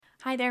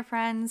Hi there,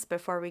 friends.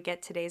 Before we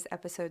get today's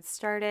episode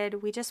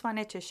started, we just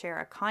wanted to share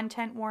a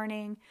content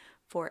warning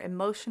for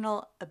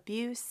emotional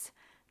abuse,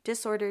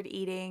 disordered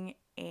eating,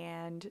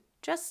 and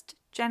just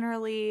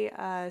generally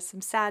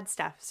some sad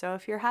stuff. So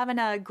if you're having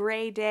a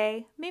gray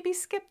day, maybe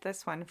skip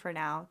this one for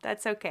now.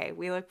 That's okay.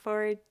 We look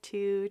forward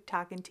to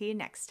talking to you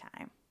next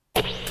time.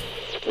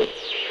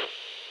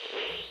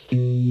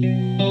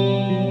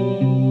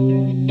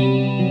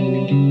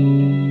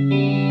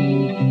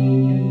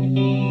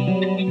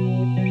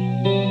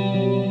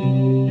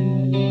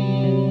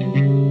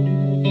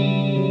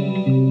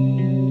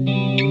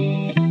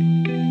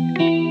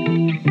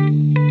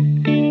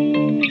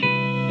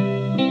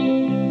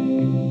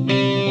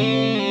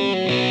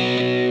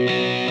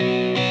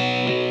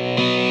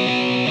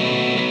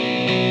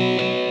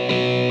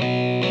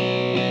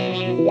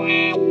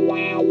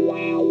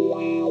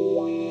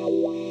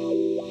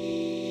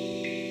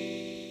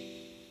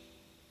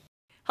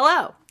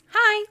 Hello.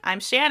 Hi. I'm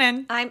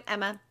Shannon. I'm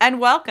Emma.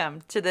 And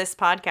welcome to This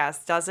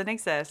Podcast Doesn't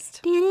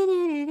Exist.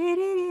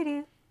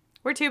 We're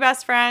two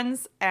best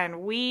friends,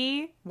 and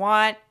we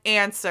want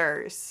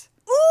answers.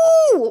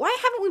 Ooh, why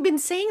haven't we been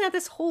saying that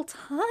this whole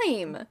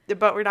time?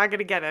 But we're not going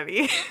to get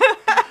any.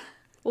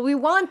 Well, we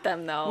want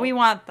them, though. We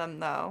want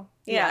them, though.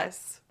 Yeah.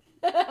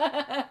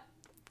 Yes.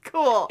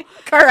 Cool.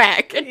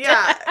 Correct.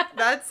 Yeah,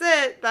 that's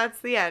it.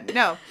 That's the end.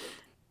 No.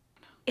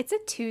 It's a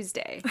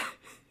Tuesday.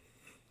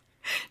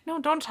 No,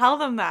 don't tell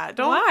them that.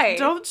 Why?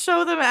 Don't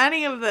show them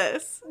any of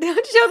this.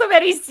 Don't show them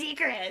any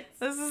secrets.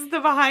 This is the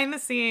behind the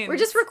scenes. We're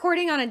just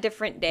recording on a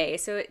different day,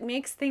 so it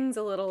makes things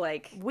a little,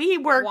 We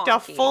worked wonky. a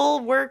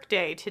full work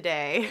day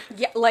today.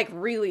 Yeah,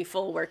 really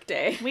full work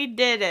day. We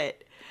did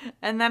it.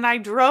 And then I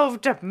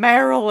drove to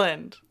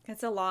Maryland.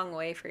 It's a long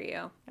way for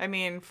you. I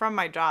mean, from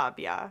my job,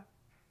 yeah.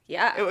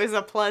 Yeah. It was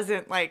a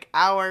pleasant,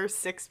 hour,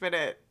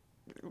 6-minute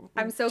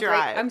I'm so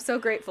drive. I'm so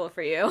grateful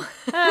for you.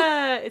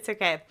 It's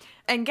okay.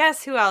 And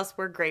guess who else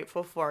we're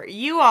grateful for?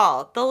 You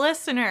all, the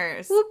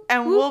listeners. Whoop,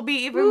 And whoop, we'll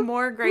be even whoop,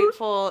 more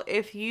grateful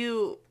if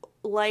you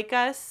like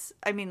us.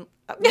 I mean,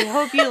 we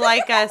hope you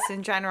like us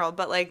in general,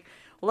 but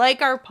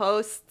like our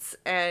posts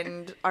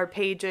and our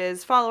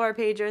pages, follow our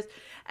pages.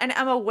 And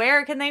Emma,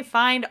 where can they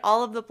find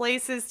all of the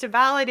places to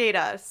validate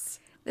us?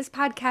 This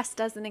podcast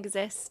doesn't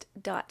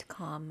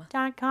exist.com.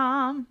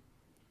 .com.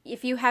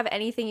 If you have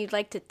anything you'd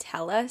like to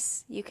tell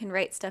us, you can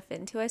write stuff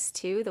into us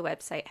too. The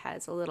website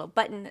has a little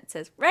button that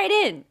says write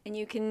in, and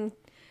you can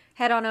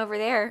head on over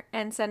there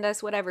and send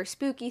us whatever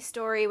spooky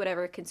story,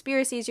 whatever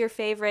conspiracy is your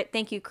favorite.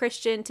 Thank you,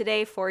 Christian,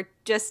 today for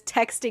just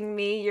texting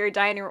me your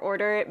diner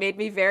order. It made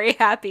me very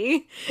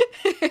happy.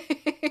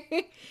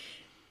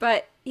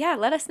 But yeah,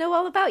 let us know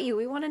all about you.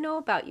 We want to know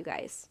about you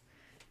guys.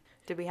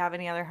 Did we have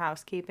any other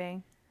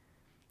housekeeping?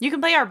 You can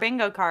play our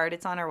bingo card.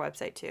 It's on our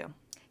website too.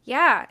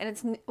 Yeah, and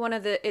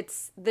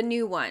it's the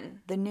new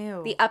one. The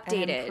new. The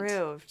updated. And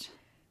improved.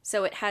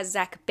 So it has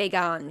Zach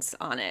Bagans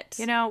on it.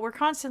 You know, we're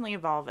constantly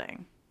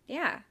evolving.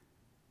 Yeah.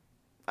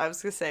 I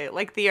was going to say,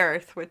 like the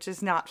Earth, which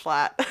is not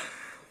flat.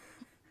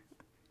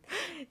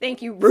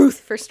 Thank you, Ruth,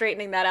 for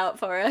straightening that out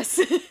for us.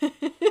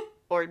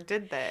 Or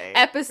did they?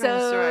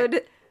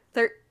 Episode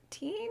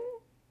 13?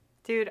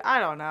 Dude,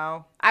 I don't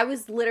know. I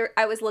was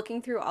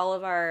looking through all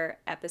of our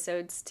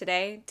episodes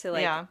today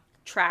to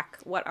track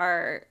what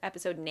our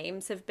episode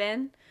names have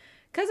been,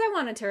 because I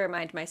wanted to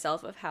remind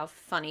myself of how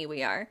funny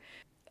we are.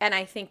 And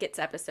I think it's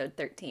episode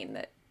 13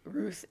 that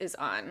Ruth is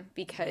on,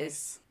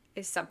 because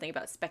it's something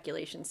about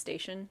Speculation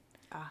Station.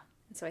 Ah.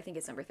 So I think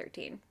it's number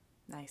 13.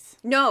 Nice.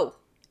 No,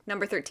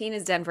 number 13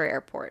 is Denver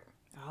Airport.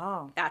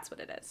 Oh. That's what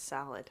it is.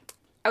 Salad.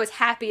 I was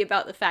happy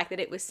about the fact that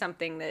it was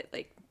something that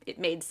it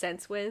made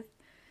sense with.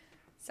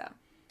 So.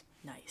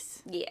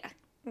 Nice. Yeah.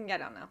 I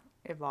don't know.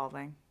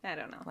 Evolving. I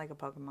don't know. Like a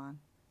Pokemon.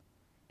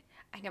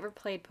 I never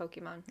played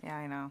Pokemon. Yeah,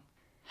 I know.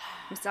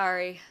 I'm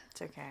sorry.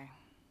 It's okay.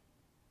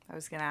 I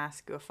was going to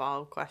ask you a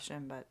follow-up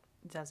question, but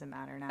it doesn't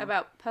matter now.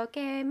 About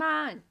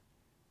Pokemon.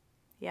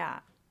 Yeah.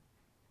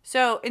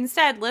 So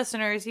instead,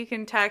 listeners, you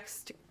can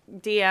text,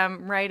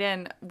 DM, write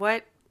in,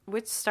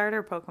 which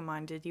starter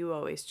Pokemon did you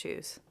always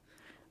choose?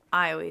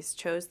 I always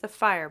chose the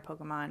fire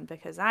Pokemon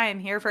because I am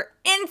here for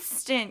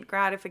instant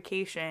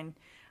gratification.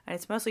 And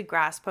it's mostly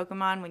grass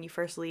Pokemon when you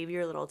first leave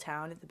your little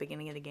town at the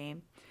beginning of the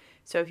game.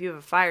 So if you have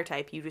a fire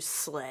type, you just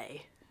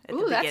slay at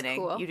the beginning. That's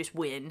cool. You just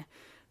win.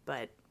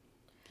 But,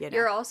 you know.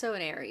 You're also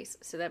an Aries,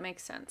 so that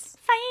makes sense.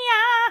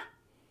 Fire!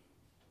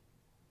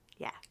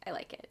 Yeah. I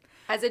like it.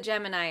 As a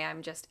Gemini,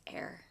 I'm just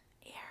air.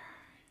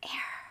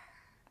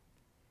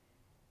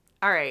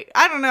 All right.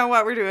 I don't know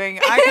what we're doing.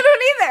 I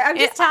don't either. I'm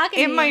just talking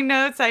to In you. my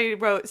notes, I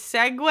wrote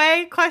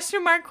segue,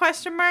 question mark,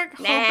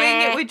 hoping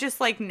it would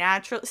just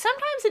naturally.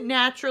 Sometimes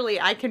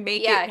it I can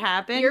make it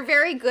happen. You're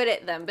very good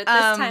at them, but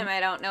this time I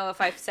don't know if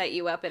I've set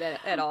you up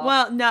at all.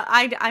 Well, no,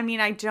 I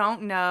mean, I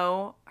don't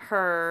know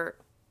her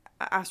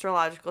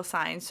astrological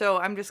sign, so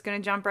I'm just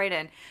going to jump right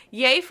in.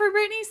 Yay for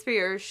Britney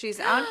Spears. She's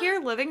out here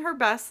living her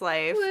best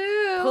life,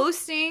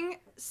 posting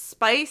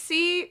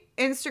spicy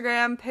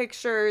Instagram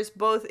pictures,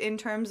 both in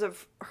terms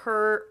of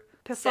her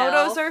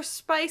photos are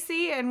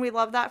spicy, and we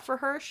love that for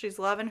her. She's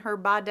loving her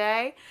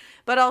body,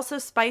 but also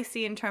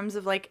spicy in terms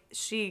of, like,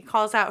 she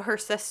calls out her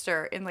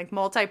sister in, like,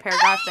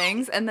 multi-paragraph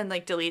things and then,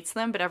 like, deletes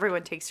them, but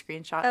everyone takes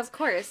screenshots. Of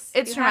course.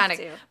 It's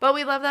dramatic. But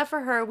we love that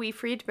for her. We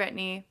freed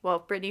Brittany. Well,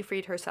 Brittany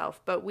freed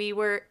herself, but we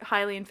were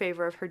highly in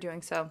favor of her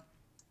doing so.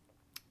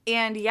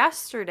 And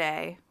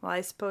yesterday, well, I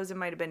suppose it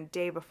might have been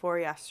day before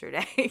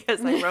yesterday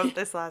because I wrote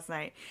this last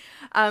night.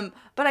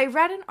 But I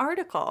read an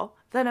article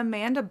that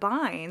Amanda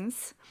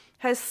Bynes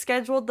has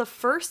scheduled the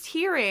first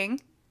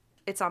hearing,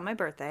 it's on my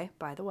birthday,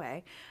 by the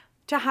way,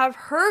 to have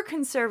her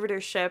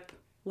conservatorship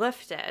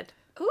lifted.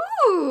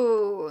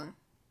 Ooh.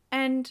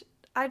 And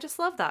I just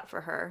love that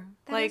for her.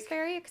 That is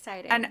very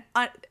exciting.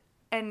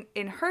 And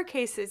in her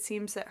case, it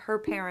seems that her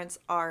parents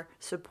are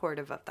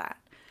supportive of that.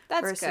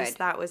 That's versus good.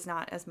 That was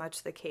not as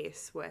much the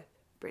case with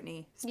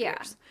Britney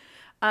Spears.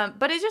 Yeah.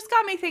 But it just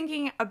got me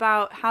thinking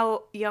about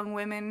how young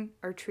women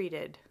are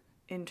treated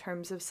in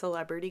terms of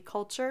celebrity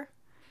culture.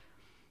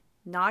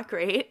 Not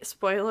great,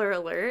 spoiler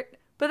alert.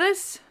 But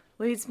this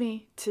leads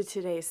me to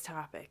today's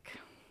topic,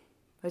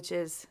 which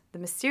is the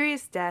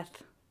mysterious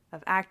death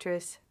of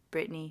actress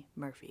Brittany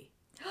Murphy.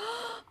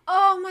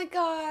 Oh my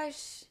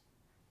gosh.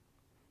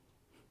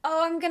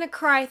 Oh, I'm going to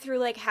cry through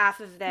like half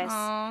of this.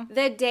 Aww.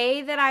 The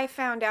day that I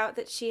found out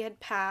that she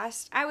had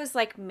passed, I was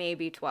like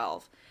maybe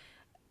 12.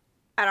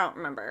 I don't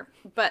remember,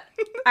 but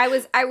I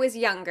was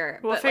younger.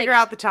 We'll figure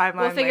out the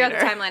timeline We'll figure later.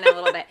 out the timeline a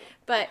little bit.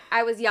 But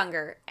I was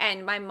younger,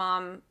 and my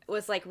mom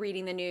was like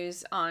reading the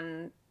news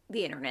on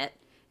the internet,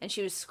 and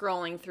she was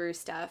scrolling through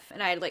stuff,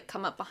 and I had like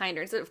come up behind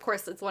her. So of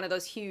course, it's one of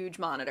those huge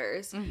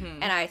monitors,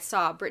 and I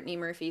saw Brittany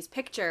Murphy's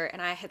picture,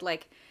 and I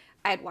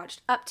had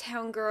watched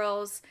Uptown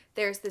Girls.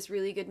 There's this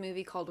really good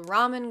movie called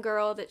Ramen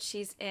Girl that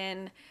she's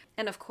in.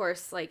 And of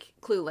course, like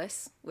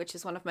Clueless, which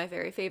is one of my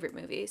very favorite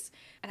movies.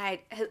 And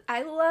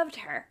I loved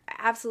her. I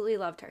absolutely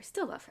loved her.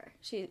 Still love her.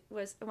 She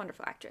was a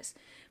wonderful actress.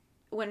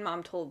 When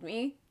Mom told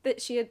me that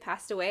she had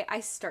passed away, I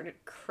started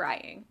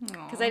crying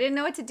because I didn't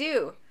know what to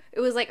do. It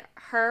was like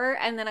her,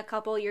 and then a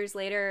couple years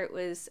later, it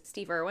was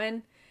Steve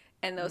Irwin.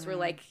 And those were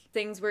like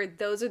things where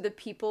those are the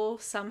people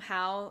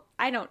somehow,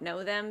 I don't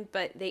know them,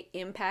 but they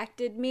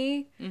impacted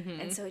me.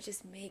 Mm-hmm. And so it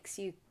just makes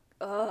you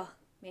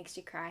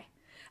cry.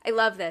 I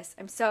love this.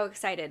 I'm so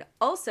excited.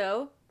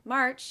 Also,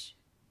 March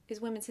is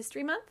Women's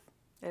History Month.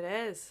 It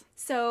is.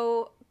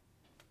 So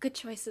good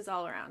choices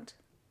all around.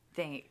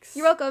 Thanks.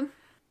 You're welcome.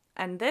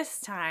 And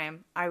this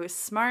time, I was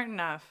smart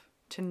enough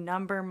to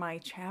number my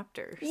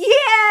chapters.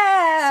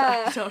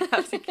 Yeah! So I don't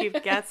have to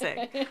keep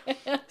guessing.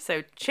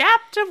 So,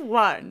 chapter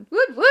 1.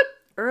 Woot woot!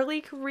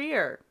 Early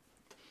career.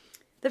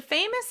 The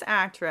famous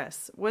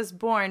actress was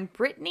born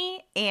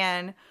Brittany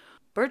Ann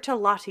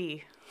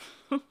Bertolotti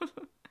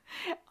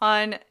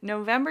on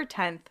November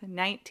 10th,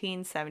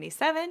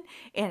 1977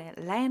 in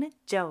Atlanta,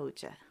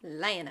 Georgia.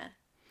 Atlanta.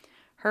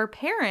 Her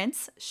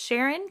parents,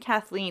 Sharon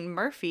Kathleen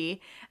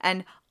Murphy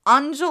and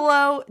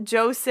Angelo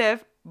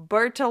Joseph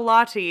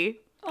Bertolotti,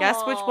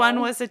 guess which one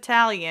was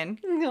Italian?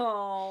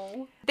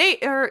 No.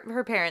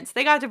 Her parents,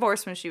 they got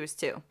divorced when she was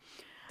 2.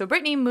 So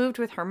Brittany moved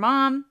with her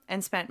mom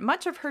and spent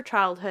much of her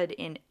childhood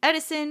in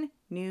Edison,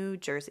 New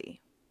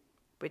Jersey,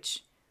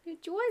 which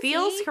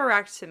feels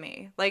correct to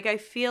me. Like, I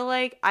feel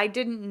like I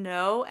didn't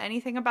know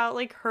anything about,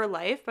 like, her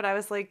life, but I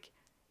was like,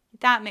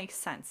 that makes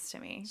sense to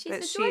me.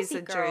 She's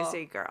a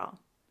Jersey girl.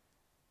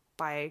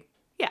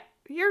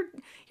 You're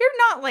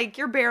not, like,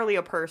 you're barely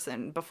a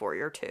person before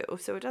you're 2,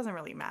 so it doesn't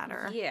really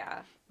matter.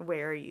 Yeah.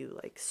 Where you,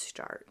 like,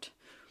 start.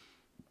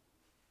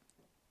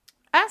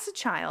 As a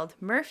child,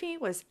 Murphy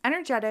was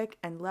energetic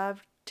and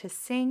loved to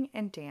sing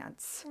and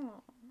dance.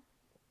 Aww.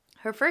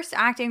 Her first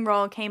acting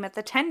role came at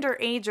the tender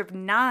age of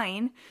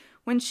 9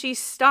 when she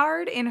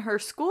starred in her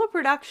school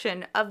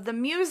production of the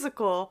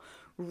musical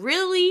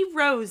Really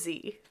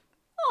Rosie.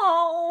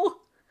 Oh,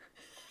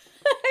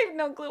 I have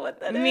no clue what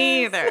that is.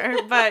 Me either,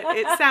 but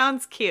it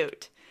sounds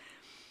cute.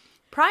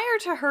 Prior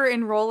to her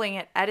enrolling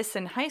at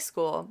Edison High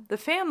School, the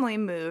family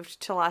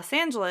moved to Los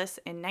Angeles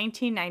in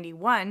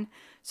 1991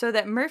 so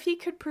that Murphy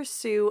could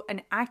pursue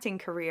an acting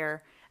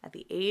career at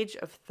the age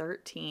of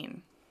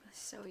 13.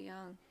 So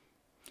young.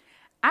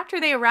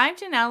 After they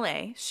arrived in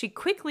LA, she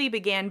quickly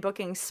began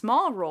booking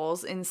small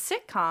roles in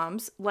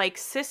sitcoms like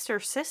Sister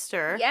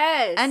Sister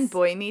and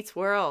Boy Meets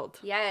World.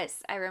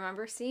 Yes, I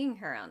remember seeing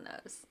her on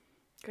those.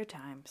 Good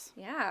times.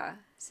 Yeah,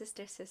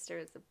 Sister Sister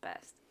is the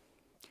best.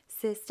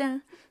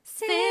 Sister,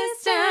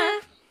 sister,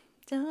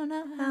 don't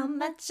know how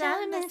much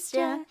I missed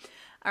ya.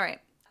 All right.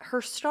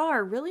 Her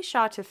star really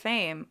shot to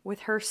fame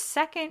with her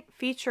second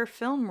feature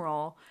film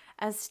role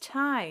as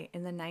Ty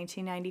in the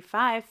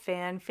 1995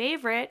 fan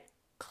favorite,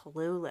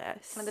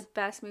 Clueless. One of the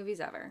best movies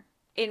ever.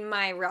 In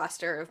my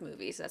roster of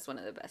movies, that's one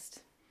of the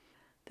best.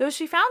 Though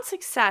she found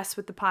success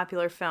with the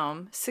popular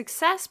film,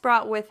 success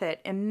brought with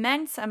it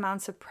immense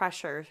amounts of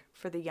pressure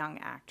for the young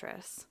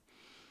actress.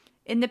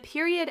 In the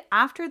period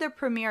after the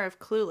premiere of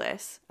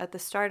Clueless, at the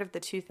start of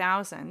the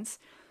 2000s,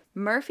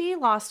 Murphy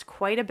lost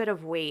quite a bit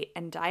of weight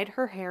and dyed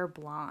her hair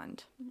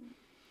blonde.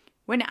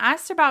 When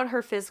asked about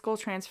her physical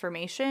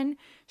transformation,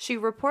 she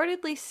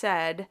reportedly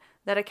said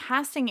that a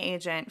casting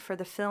agent for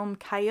the film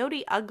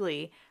Coyote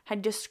Ugly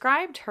had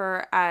described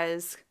her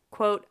as,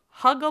 quote,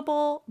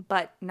 huggable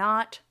but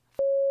not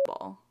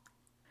f***able.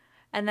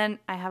 And then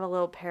I have a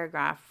little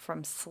paragraph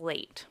from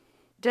Slate.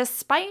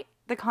 Despite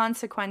the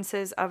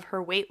consequences of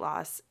her weight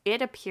loss,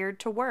 it appeared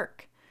to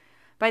work.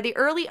 By the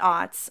early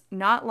aughts,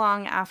 not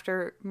long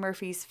after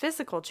Murphy's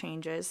physical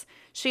changes,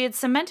 she had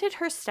cemented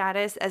her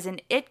status as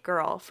an it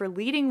girl for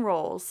leading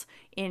roles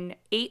in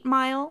 8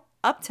 Mile,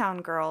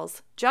 Uptown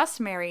Girls, Just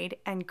Married,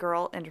 and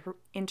Girl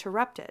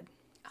Interrupted.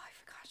 Oh, I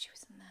forgot she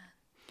was in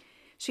that.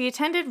 She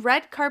attended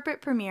red carpet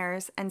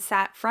premieres and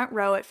sat front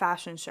row at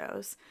fashion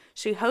shows.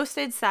 She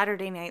hosted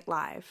Saturday Night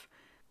Live.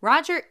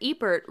 Roger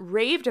Ebert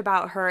raved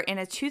about her in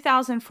a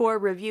 2004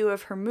 review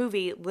of her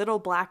movie Little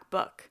Black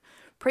Book,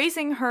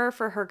 praising her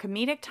for her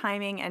comedic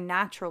timing and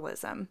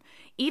naturalism,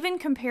 even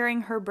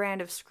comparing her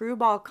brand of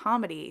screwball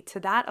comedy to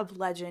that of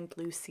legend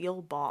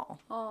Lucille Ball.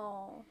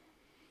 Oh.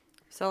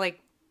 So,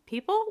 like,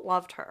 people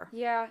loved her.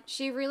 Yeah,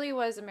 she really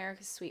was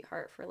America's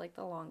sweetheart for, like,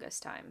 the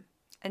longest time.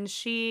 And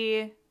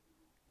she,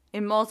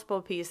 in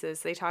multiple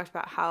pieces, they talked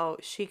about how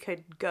she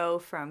could go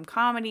from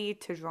comedy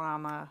to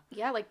drama.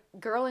 Yeah, like,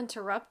 Girl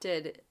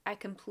Interrupted, I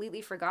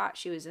completely forgot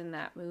she was in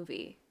that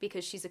movie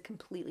because she's a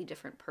completely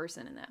different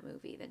person in that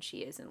movie than she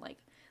is in, like,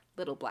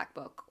 Little Black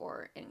Book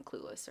or in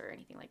Clueless or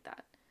anything like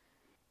that.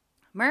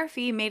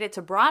 Murphy made it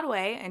to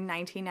Broadway in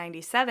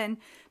 1997,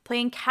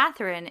 playing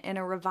Catherine in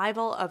a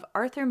revival of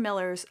Arthur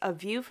Miller's A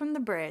View from the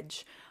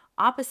Bridge,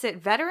 opposite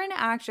veteran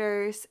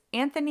actors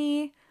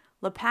Anthony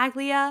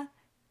LaPaglia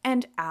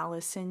and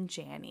Allison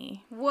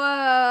Janney.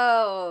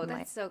 Whoa,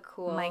 that's so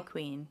cool. My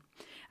queen.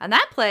 And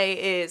that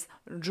play is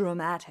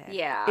dramatic.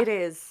 Yeah. It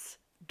is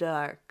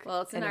dark.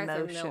 Well, it's an and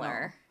Arthur emotional.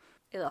 Miller.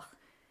 Ugh.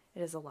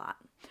 It is a lot.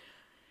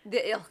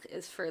 The ugh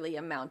is for the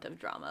amount of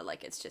drama.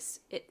 Like, it's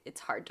just,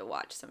 it's hard to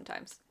watch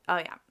sometimes. Oh,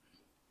 yeah.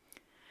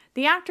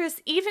 The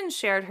actress even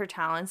shared her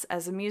talents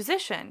as a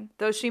musician,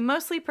 though she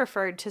mostly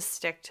preferred to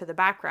stick to the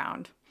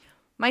background.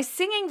 My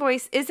singing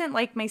voice isn't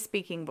like my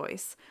speaking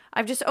voice.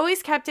 I've just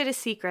always kept it a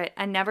secret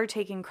and never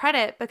taken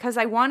credit because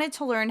I wanted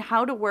to learn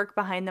how to work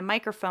behind the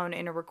microphone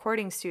in a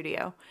recording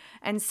studio,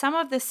 and some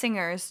of the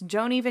singers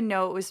don't even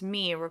know it was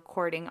me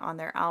recording on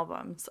their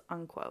albums,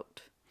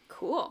 unquote.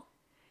 Cool.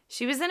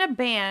 She was in a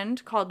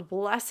band called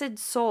Blessed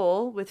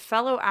Soul with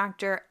fellow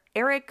actor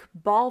Eric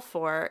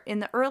Balfour in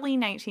the early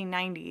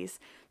 1990s,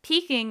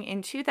 peaking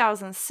in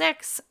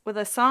 2006 with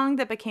a song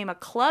that became a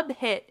club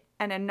hit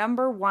and a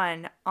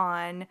 #1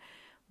 on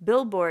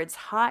Billboard's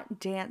Hot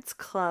Dance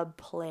Club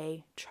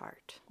Play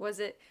chart. Was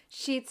it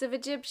Sheets of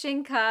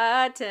Egyptian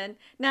Cotton?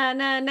 Na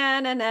na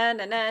na na na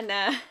na na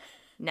na.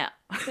 No.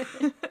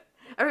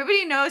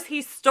 Everybody knows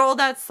he stole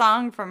that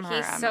song from her.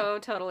 He so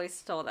totally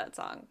stole that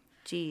song.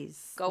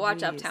 Jeez. Go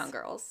watch Louise. Uptown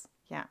Girls.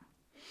 Yeah.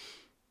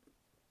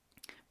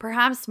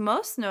 Perhaps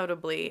most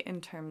notably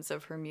in terms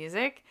of her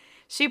music,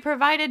 she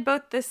provided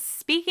both the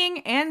speaking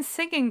and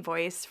singing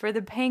voice for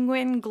the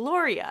penguin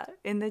Gloria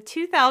in the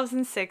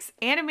 2006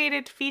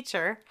 animated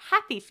feature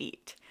Happy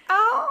Feet,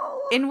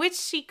 in which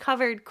she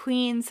covered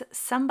Queen's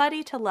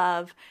Somebody to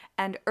Love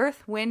and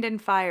Earth, Wind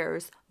and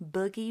Fire's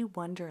Boogie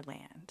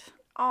Wonderland.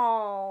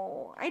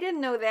 Oh, I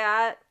didn't know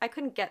that. I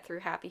couldn't get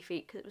through Happy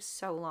Feet because it was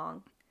so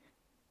long.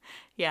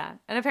 Yeah,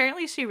 and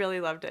apparently she really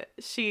loved it.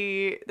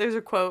 There's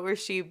a quote where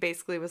she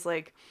basically was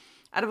like,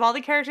 out of all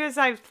the characters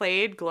I've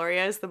played,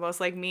 Gloria is the most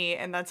like me,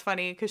 and that's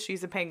funny because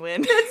she's a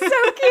penguin. That's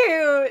so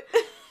cute.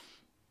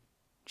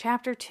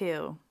 Chapter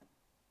 2,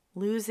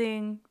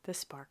 Losing the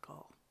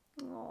Sparkle.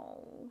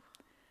 Oh.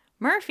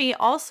 Murphy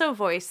also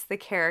voiced the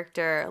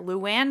character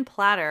Luann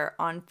Platter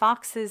on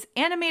Fox's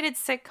animated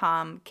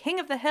sitcom King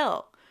of the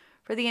Hill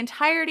for the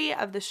entirety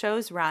of the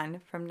show's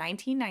run from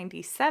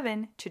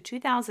 1997 to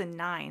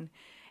 2009,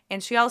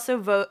 and she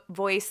also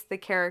voiced the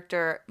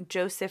character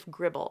Joseph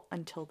Gribble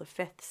until the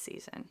 5th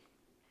season.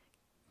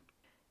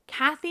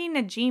 Kathy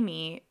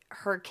Najimy,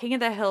 her King of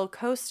the Hill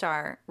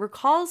co-star,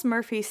 recalls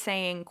Murphy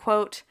saying,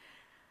 quote,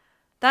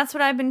 "That's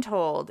what I've been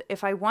told.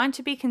 If I want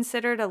to be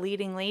considered a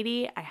leading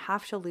lady, I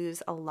have to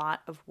lose a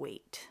lot of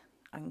weight,"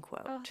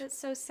 unquote. Oh, that's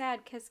so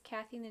sad because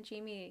Kathy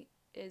Najimy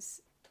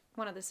is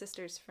one of the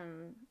sisters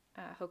from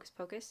Hocus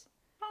Pocus.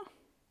 Oh.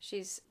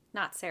 She's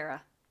not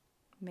Sarah.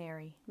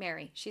 Mary.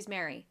 She's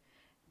Mary.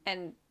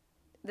 And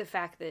the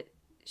fact that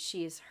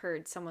she's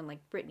heard someone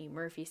like Brittany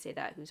Murphy say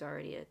that, who's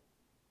already a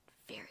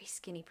very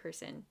skinny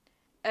person.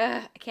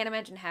 I can't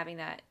imagine having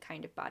that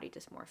kind of body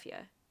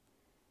dysmorphia.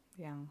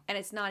 Yeah. And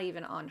it's not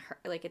even on her.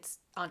 Like, it's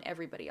on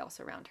everybody else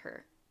around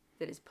her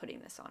that is putting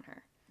this on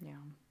her.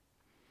 Yeah.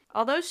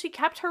 Although she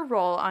kept her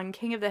role on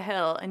King of the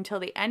Hill until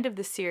the end of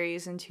the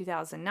series in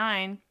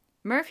 2009,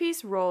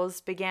 Murphy's roles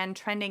began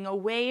trending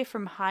away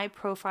from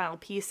high-profile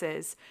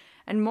pieces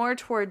and more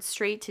towards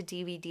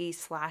straight-to-DVD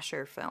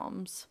slasher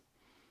films.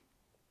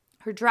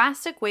 Her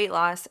drastic weight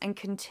loss and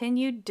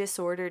continued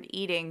disordered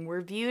eating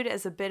were viewed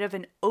as a bit of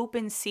an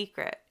open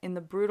secret in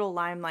the brutal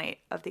limelight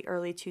of the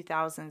early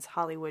 2000s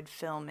Hollywood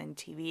film and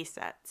TV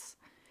sets.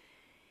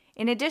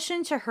 In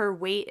addition to her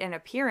weight and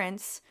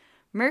appearance,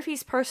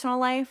 Murphy's personal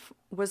life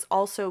was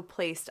also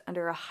placed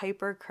under a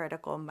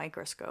hypercritical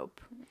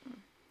microscope.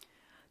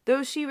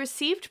 Though she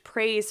received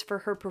praise for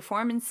her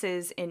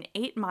performances in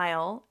 8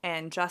 Mile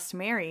and Just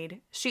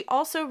Married, she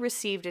also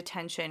received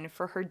attention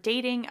for her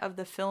dating of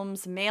the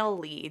film's male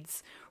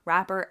leads,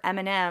 rapper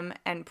Eminem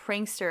and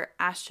prankster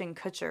Ashton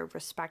Kutcher,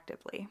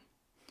 respectively.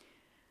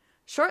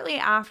 Shortly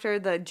after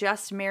the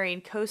Just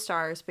Married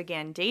co-stars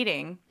began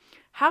dating,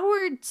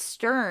 Howard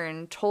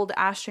Stern told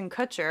Ashton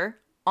Kutcher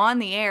on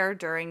the air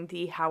during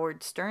the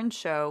Howard Stern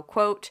show,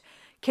 quote,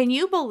 "Can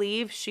you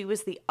believe she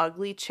was the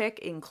ugly chick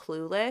in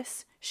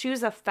Clueless? She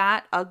was a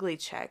fat, ugly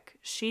chick.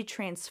 She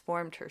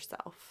transformed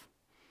herself."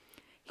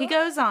 He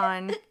goes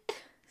on.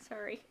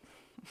 Sorry.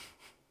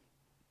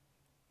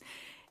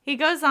 He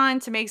goes on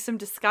to make some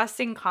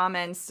disgusting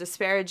comments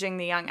disparaging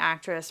the young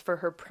actress for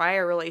her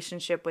prior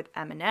relationship with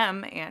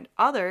Eminem and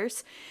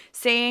others,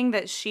 saying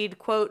that she'd,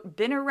 quote,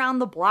 been around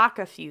the block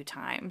a few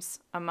times,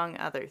 among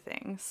other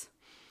things.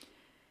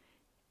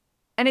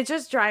 And it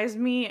just drives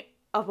me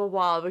up a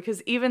wall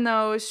because even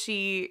though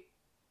she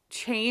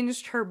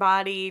changed her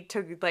body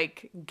to,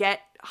 like,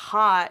 get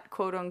hot,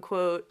 quote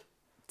unquote,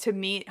 to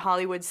meet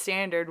Hollywood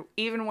standard,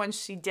 even when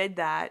she did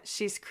that,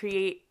 she's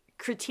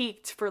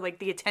critiqued for, like,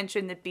 the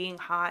attention that being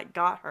hot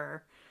got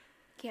her.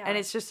 Yeah. And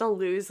it's just a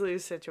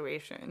lose-lose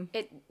situation.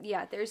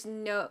 There's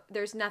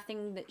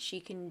nothing that she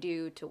can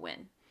do to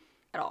win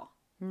at all.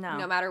 No.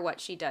 No matter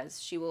what she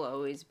does, she will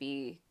always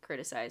be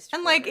criticized.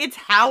 And, like, it's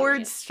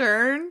Howard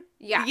Stern.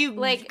 Yeah. You,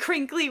 like,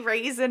 crinkly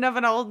raisin of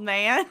an old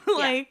man.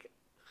 Like,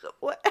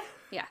 what?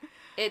 Yeah.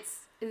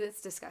 It's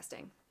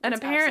disgusting. And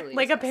it's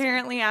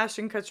apparently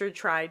Ashton Kutcher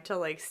tried to,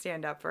 like,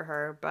 stand up for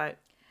her, but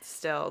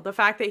still, the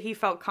fact that he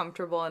felt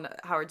comfortable and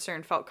Howard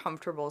Stern felt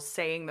comfortable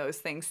saying those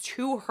things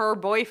to her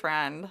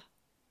boyfriend,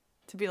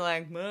 to be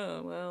like,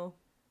 oh, well,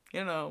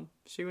 you know,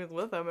 she was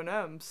with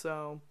Eminem,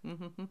 so.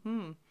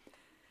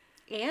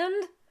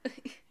 And?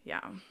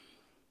 Yeah.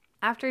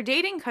 After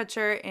dating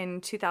Kutcher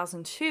in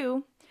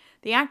 2002,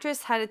 the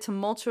actress had a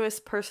tumultuous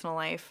personal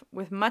life,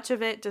 with much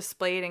of it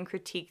displayed and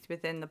critiqued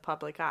within the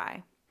public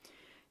eye.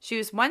 She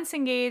was once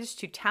engaged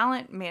to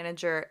talent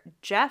manager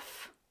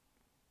Jeff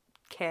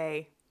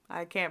K.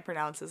 I can't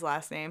pronounce his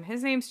last name.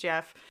 His name's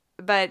Jeff,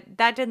 but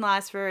that didn't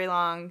last very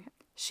long.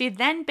 She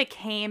then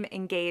became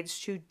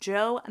engaged to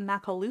Joe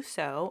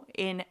Macaluso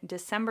in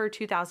December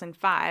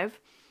 2005.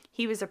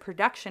 He was a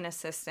production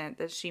assistant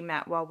that she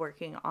met while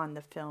working on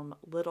the film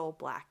Little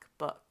Black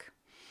Book.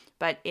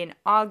 But in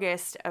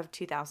August of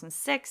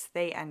 2006,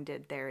 they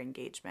ended their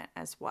engagement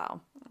as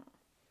well.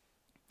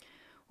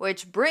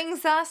 Which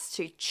brings us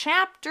to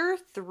Chapter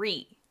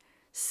 3,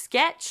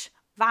 Sketch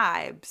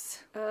Vibes.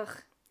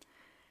 Ugh.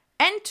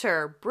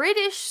 Enter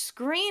British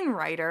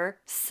screenwriter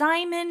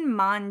Simon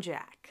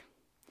Monjack.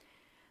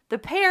 The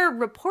pair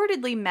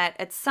reportedly met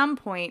at some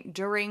point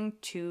during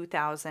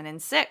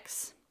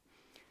 2006.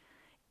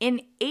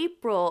 In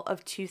April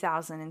of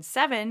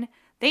 2007,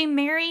 they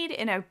married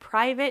in a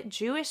private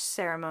Jewish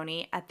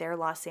ceremony at their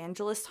Los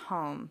Angeles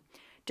home,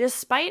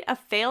 despite a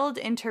failed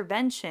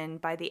intervention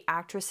by the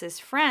actress's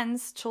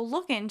friends to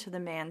look into the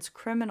man's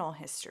criminal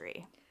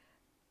history.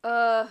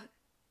 Oh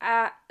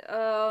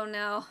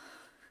no.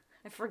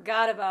 I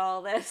forgot about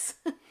all this.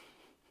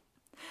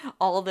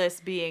 All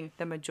this being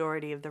the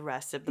majority of the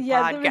rest of the podcast.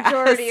 Yeah, the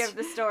majority of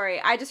the story.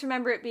 I just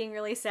remember it being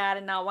really sad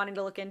and not wanting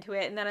to look into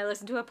it, and then I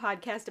listened to a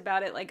podcast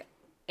about it, like,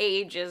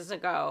 ages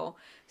ago,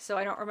 so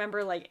I don't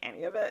remember, like,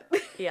 any of it.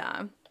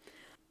 Yeah.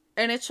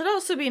 And it should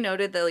also be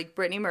noted that, like,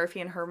 Brittany Murphy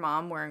and her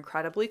mom were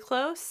incredibly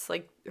close,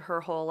 like,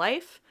 her whole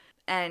life.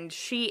 And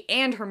she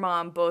and her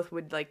mom both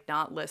would, like,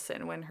 not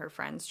listen when her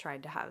friends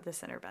tried to have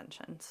this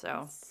intervention,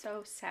 so. It's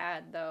so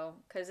sad, though,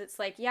 because it's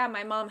like, yeah,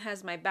 my mom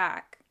has my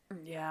back.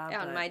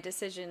 Yeah, on my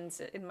decisions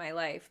in my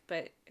life,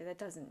 but that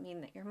doesn't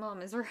mean that your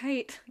mom is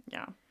right.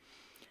 Yeah.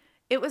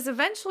 It was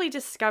eventually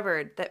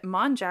discovered that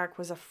Monjack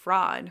was a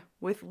fraud,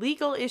 with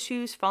legal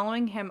issues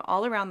following him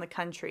all around the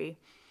country.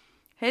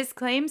 His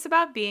claims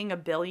about being a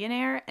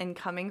billionaire and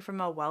coming from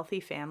a wealthy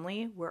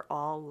family were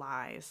all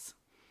lies.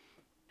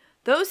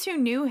 Those who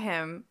knew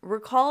him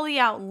recall the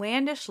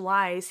outlandish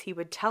lies he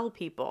would tell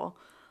people,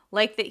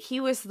 like that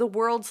he was the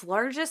world's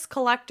largest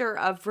collector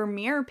of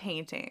Vermeer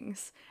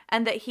paintings,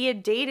 and that he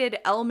had dated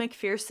Elle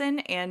Macpherson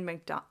and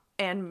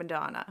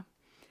Madonna.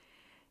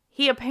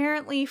 He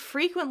apparently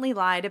frequently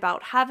lied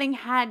about having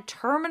had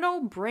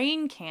terminal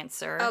brain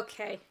cancer.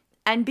 Okay.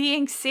 And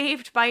being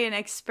saved by an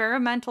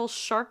experimental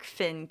shark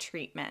fin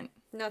treatment.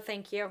 No,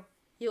 thank you.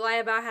 You lie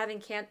about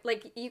having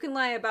like, you can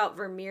lie about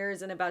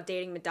Vermeers and about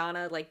dating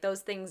Madonna. Like,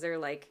 those things are,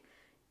 like,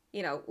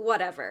 you know,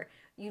 whatever.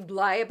 You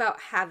lie about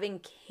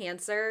having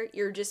cancer.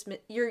 You're just,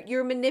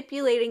 you're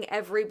manipulating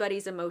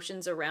everybody's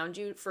emotions around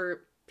you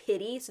for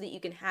pity so that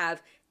you can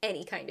have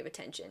any kind of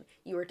attention.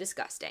 You are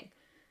disgusting.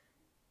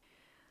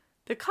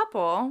 The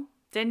couple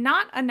did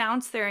not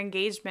announce their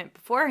engagement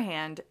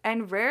beforehand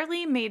and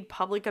rarely made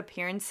public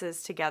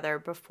appearances together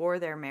before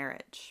their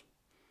marriage.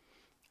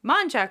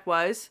 Monjack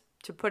was,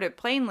 to put it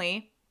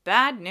plainly,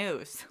 bad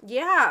news.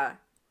 Yeah.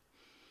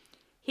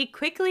 He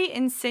quickly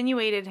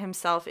insinuated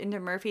himself into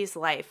Murphy's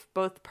life,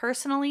 both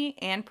personally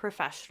and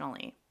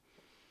professionally.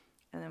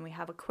 And then we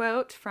have a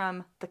quote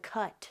from The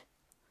Cut.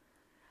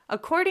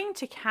 According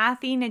to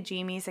Kathy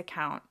Najimi's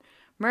account,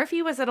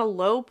 Murphy was at a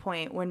low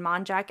point when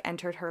Monjack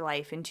entered her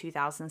life in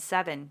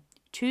 2007,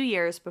 2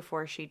 years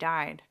before she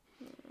died.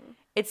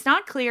 It's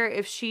not clear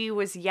if she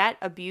was yet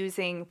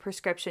abusing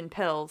prescription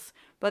pills,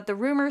 but the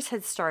rumors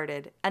had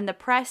started, and the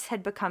press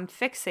had become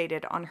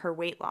fixated on her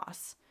weight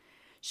loss.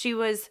 She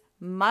was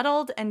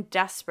muddled and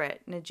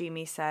desperate,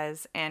 Najimi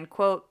says, and,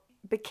 quote,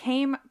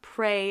 became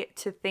prey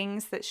to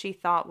things that she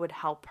thought would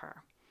help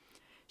her.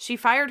 She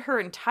fired her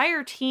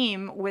entire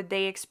team when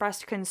they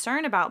expressed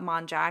concern about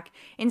Monjack,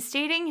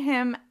 instating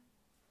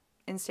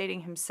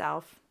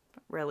himself,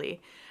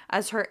 really,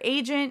 as her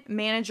agent,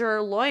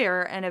 manager,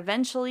 lawyer, and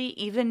eventually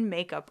even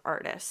makeup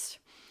artist.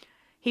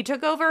 He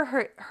took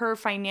over her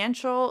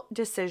financial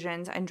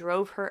decisions and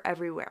drove her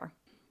everywhere.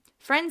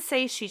 Friends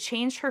say she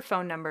changed her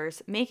phone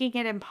numbers, making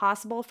it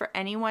impossible for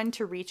anyone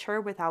to reach her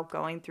without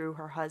going through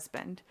her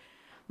husband.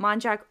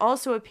 Monjack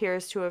also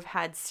appears to have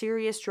had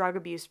serious drug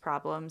abuse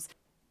problems,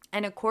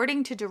 and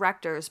according to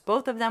directors,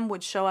 both of them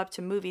would show up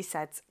to movie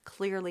sets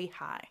clearly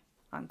high,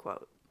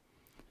 unquote.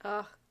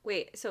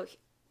 Wait, so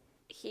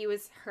he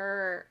was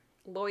her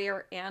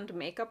lawyer and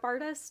makeup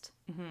artist?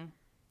 Mm-hmm.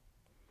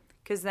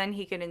 Because then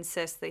he could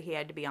insist that he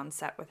had to be on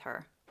set with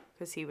her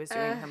because he was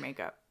doing her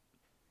makeup.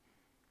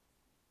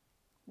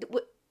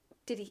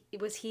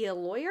 Was he a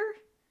lawyer?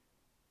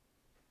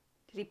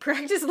 Did he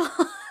practice law?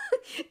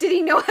 Did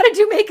he know how to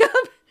do makeup?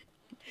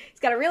 He's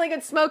got a really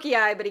good smoky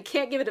eye, but he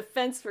can't give a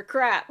defense for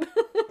crap.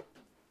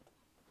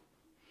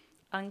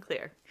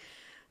 Unclear.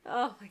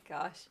 Oh my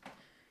gosh.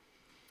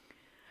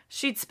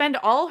 She'd spend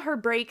all her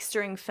breaks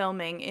during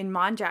filming in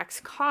Monjack's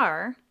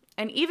car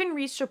and even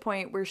reached a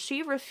point where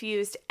she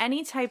refused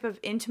any type of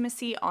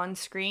intimacy on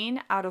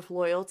screen out of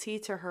loyalty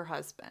to her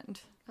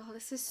husband. Oh,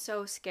 this is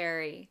so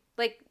scary.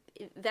 Like,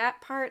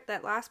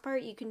 that last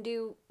part, you can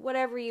do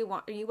whatever you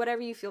want,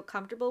 whatever you feel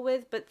comfortable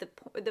with, but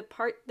the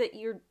part that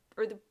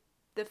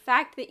the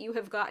fact that you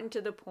have gotten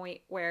to the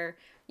point where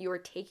you are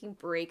taking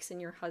breaks in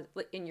your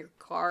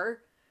car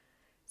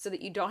so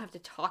that you don't have to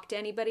talk to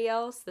anybody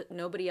else, that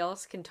nobody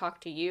else can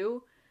talk to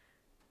you,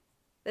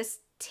 that's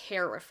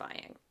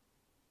terrifying.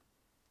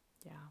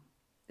 Yeah.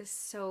 It's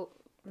so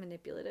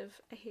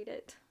manipulative. I hate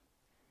it.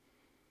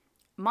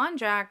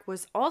 Monjack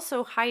was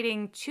also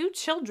hiding 2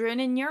 children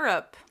in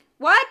Europe.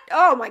 What?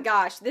 Oh my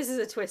gosh, this is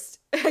a twist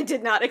I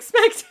did not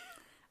expect.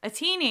 A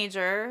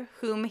teenager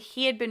whom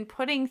he had been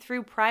putting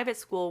through private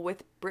school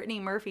with Brittany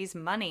Murphy's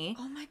money.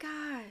 Oh my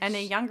gosh. And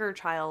a younger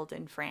child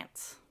in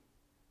France.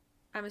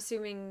 I'm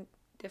assuming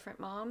different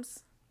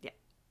moms? Yeah.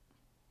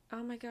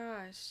 Oh my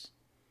gosh.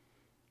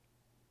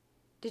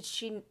 Did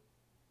she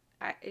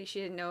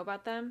didn't know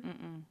about them?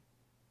 Mm-mm.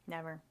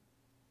 Never.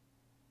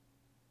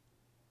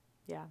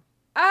 Yeah.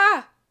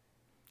 Ah!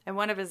 And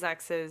one of his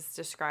exes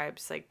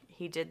describes, like,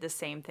 he did the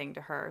same thing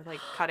to her, like,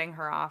 cutting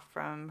her off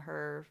from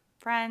her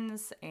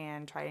friends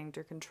and trying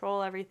to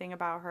control everything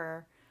about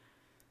her.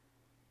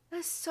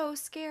 That's so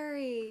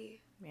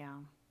scary. Yeah.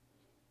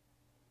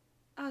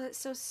 Oh, that's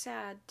so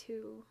sad,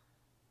 too.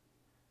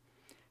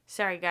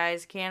 Sorry,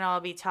 guys. Can't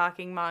all be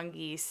talking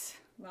mongoose.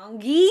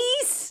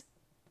 Mongoose?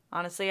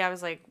 Honestly, I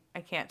was like,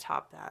 I can't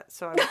top that.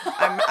 So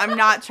I'm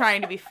not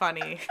trying to be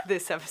funny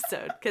this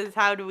episode. Because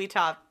how do we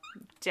top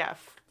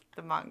Jeff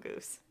the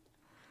mongoose?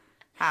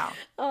 How?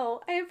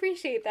 Oh, I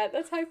appreciate that.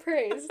 That's high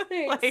praise.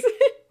 Thanks.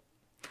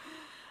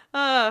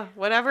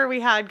 Whatever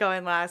we had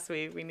going last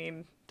week, we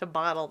need to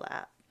bottle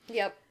that.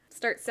 Yep.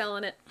 Start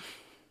selling it.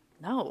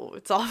 No,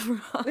 it's all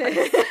wrong.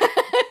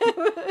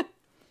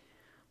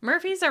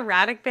 Murphy's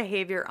erratic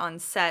behavior on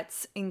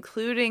sets,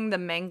 including the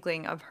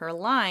mangling of her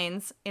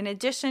lines, in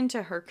addition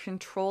to her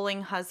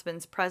controlling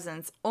husband's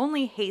presence,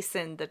 only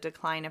hastened the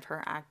decline of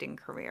her acting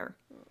career.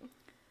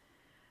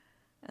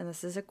 And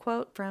this is a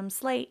quote from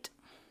Slate.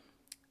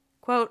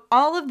 Quote,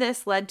 all of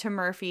this led to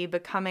Murphy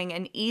becoming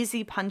an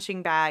easy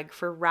punching bag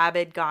for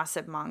rabid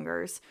gossip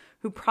mongers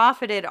who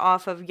profited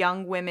off of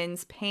young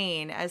women's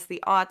pain as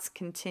the aughts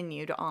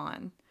continued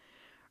on.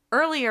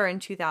 Earlier in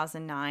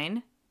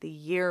 2009, the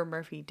year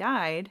Murphy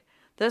died,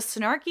 the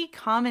snarky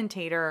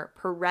commentator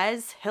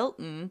Perez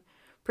Hilton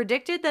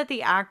predicted that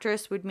the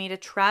actress would meet a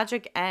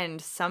tragic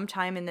end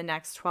sometime in the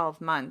next 12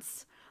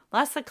 months,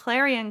 less a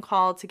clarion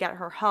call to get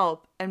her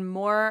help and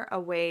more a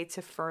way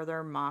to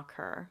further mock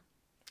her.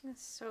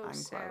 That's so unquote.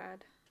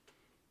 sad.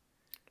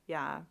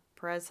 Yeah,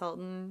 Perez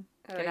Hilton,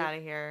 get out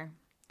of here.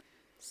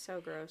 So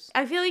gross.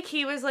 I feel like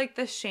he was like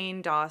the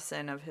Shane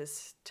Dawson of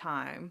his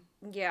time.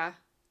 Yeah.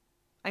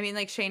 I mean,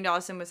 like, Shane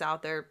Dawson was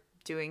out there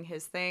doing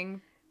his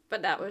thing.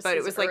 But that was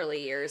his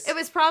early years. It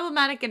was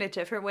problematic in a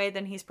different way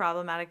than he's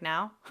problematic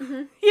now.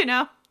 Mm-hmm. You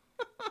know?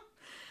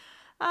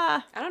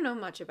 I don't know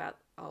much about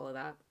all of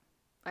that.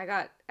 I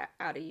got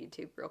out of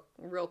YouTube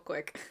real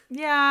quick.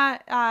 Yeah,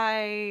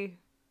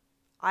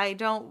 I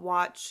don't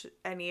watch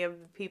any of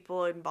the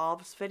people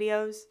involved's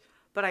videos,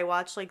 but I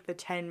watch, like, the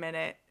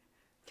 10-minute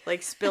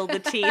like spill the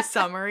tea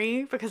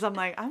summary because I'm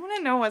like, I want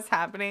to know what's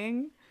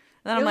happening.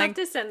 And then You'll I'm have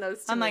like, to send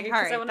those to I'm me. like, all 'cause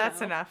I right, wanna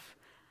that's know. enough.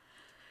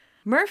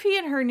 Murphy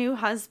and her new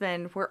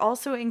husband were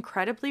also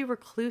incredibly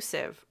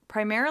reclusive,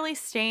 primarily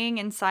staying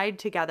inside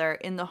together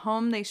in the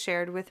home they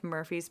shared with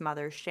Murphy's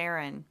mother,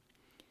 Sharon.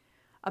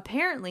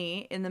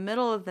 Apparently, in the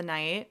middle of the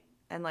night,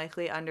 and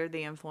likely under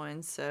the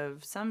influence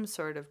of some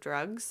sort of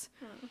drugs,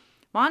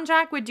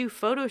 Monjack would do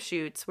photo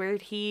shoots where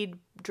he'd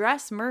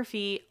dress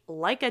Murphy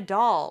like a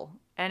doll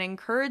and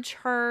encourage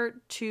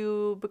her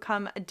to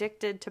become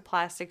addicted to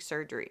plastic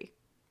surgery.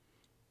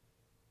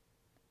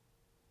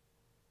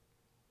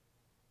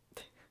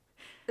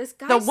 This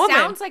guy The woman-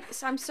 sounds like...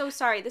 I'm so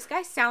sorry. This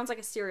guy sounds like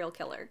a serial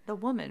killer. The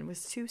woman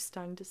was too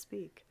stunned to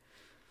speak.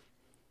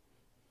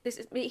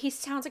 He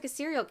sounds like a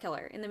serial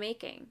killer in the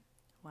making.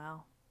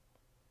 Wow.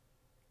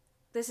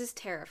 This is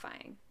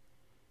terrifying.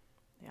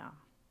 Yeah.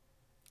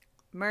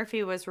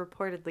 Murphy was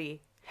reportedly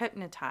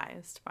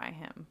hypnotized by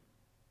him.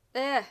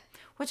 Ugh.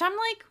 Which I'm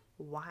like,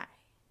 why?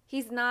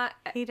 He's not...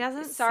 He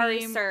doesn't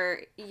Sorry, seem...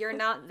 sir. You're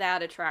not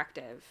that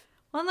attractive.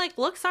 Well, like,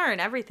 looks are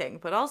and everything,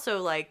 but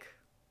also, like,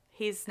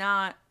 he's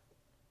not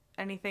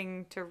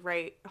anything to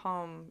write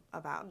home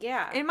about.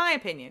 Yeah. In my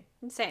opinion.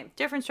 Same.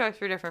 Different strokes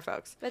for different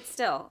folks. But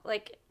still,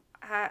 like,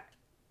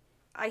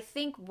 I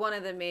think one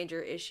of the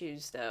major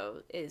issues,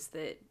 though, is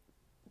that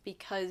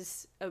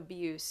because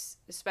abuse,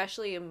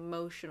 especially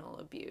emotional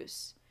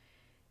abuse,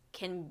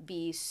 can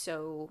be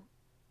so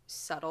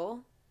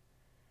subtle,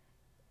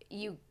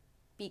 you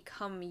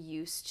become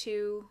used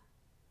to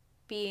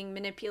being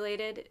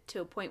manipulated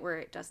to a point where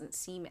it doesn't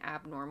seem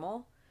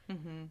abnormal.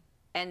 Mm-hmm.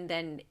 And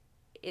then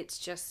it's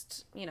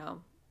just, you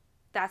know,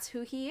 that's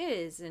who he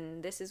is,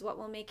 and this is what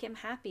will make him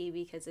happy,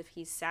 because if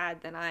he's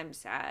sad, then I'm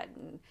sad,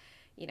 and,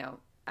 you know,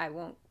 I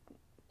won't,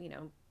 you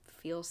know,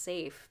 feel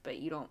safe. But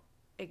you don't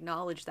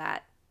acknowledge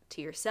that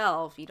to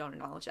yourself. You don't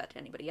acknowledge that to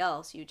anybody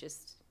else. You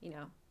just, you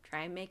know,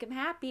 try and make him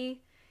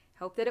happy,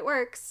 hope that it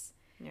works.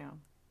 Yeah.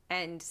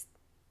 And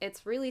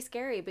it's really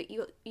scary. But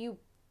you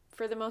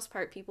for the most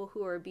part, people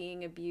who are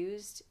being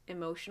abused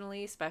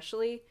emotionally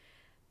especially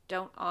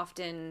don't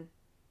often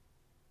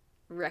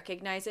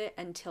recognize it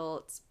until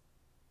it's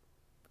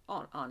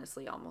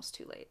honestly almost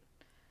too late.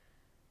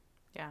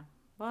 Yeah.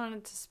 Well, and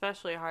it's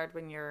especially hard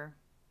when you're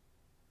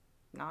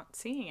not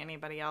seeing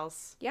anybody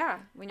else. Yeah,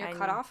 when you're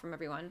cut off from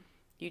everyone.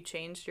 You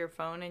changed your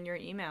phone and your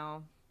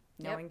email.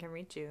 No one can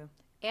reach you.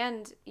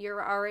 And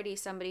you're already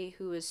somebody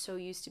who is so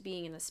used to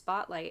being in the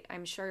spotlight.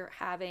 I'm sure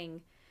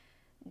having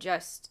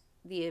just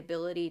the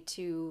ability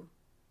to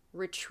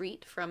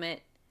retreat from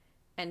it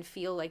and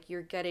feel like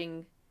you're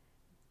getting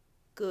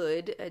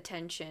good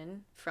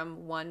attention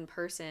from one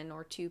person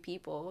or two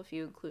people, if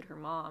you include her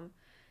mom,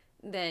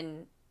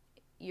 then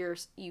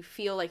you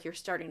feel like you're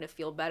starting to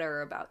feel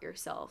better about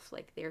yourself.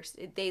 Like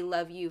they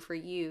love you for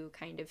you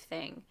kind of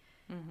thing.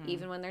 Mm-hmm.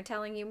 Even when they're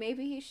telling you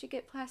maybe you should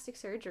get plastic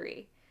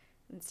surgery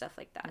and stuff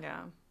like that.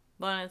 Yeah.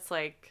 Well, and it's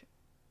like,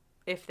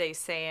 if they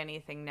say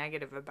anything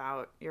negative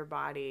about your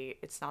body,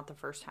 it's not the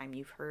first time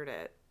you've heard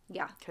it.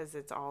 Yeah. Because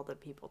it's all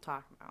that people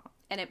talk about.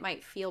 And it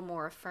might feel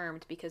more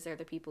affirmed because they're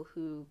the people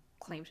who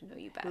claim to know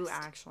you best. Who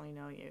actually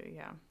know you,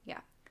 yeah. Yeah.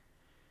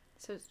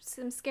 So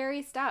some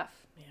scary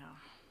stuff. Yeah.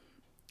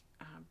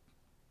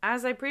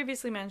 As I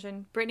previously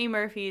mentioned, Brittany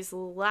Murphy's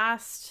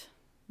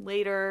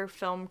later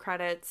film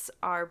credits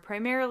are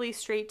primarily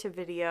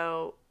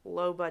straight-to-video,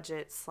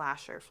 low-budget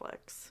slasher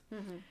flicks.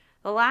 Mm-hmm.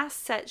 The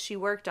last set she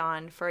worked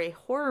on for a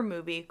horror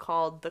movie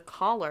called The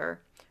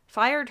Caller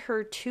fired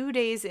her 2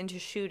 days into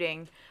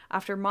shooting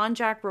after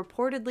Monjack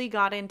reportedly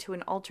got into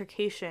an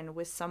altercation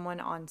with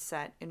someone on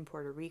set in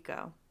Puerto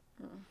Rico.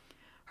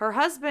 Her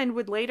husband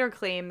would later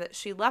claim that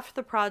she left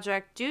the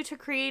project due to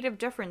creative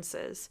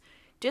differences,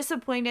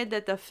 disappointed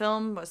that the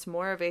film was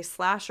more of a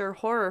slasher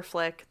horror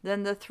flick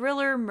than the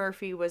thriller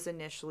Murphy was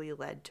initially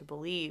led to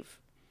believe.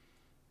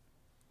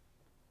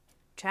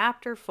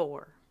 Chapter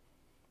 4.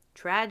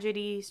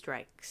 Tragedy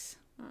Strikes.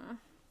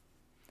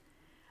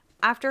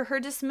 After her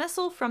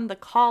dismissal from The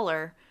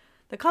Caller,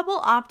 the couple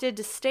opted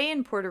to stay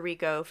in Puerto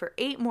Rico for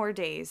 8 more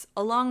days,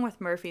 along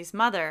with Murphy's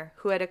mother,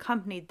 who had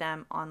accompanied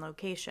them on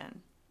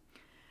location.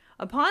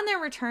 Upon their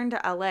return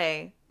to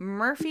LA,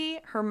 Murphy,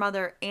 her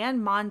mother,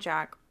 and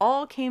Monjack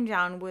all came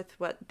down with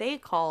what they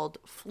called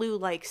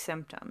flu-like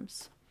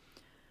symptoms.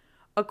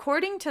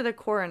 According to the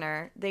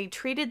coroner, they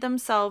treated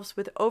themselves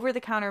with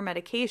over-the-counter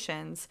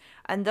medications,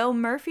 and though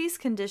Murphy's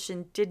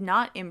condition did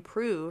not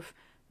improve,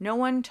 no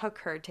one took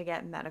her to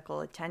get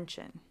medical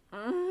attention.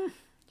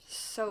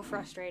 So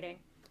frustrating.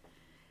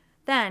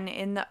 Then,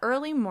 in the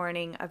early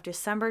morning of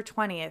December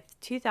 20th,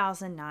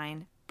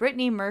 2009,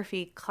 Brittany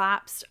Murphy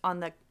collapsed on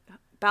the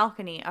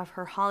balcony of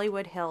her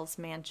Hollywood Hills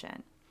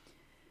mansion.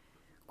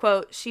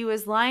 Quote, "She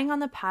was lying on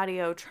the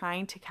patio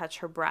trying to catch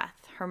her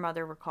breath," her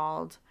mother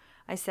recalled.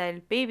 "I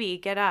said, 'Baby,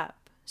 get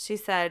up.' She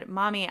said,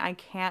 'Mommy, I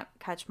can't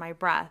catch my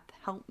breath.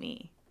 Help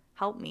me.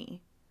 Help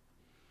me.'"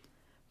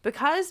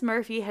 Because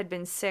Murphy had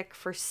been sick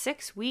for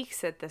 6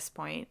 weeks at this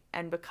point,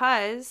 and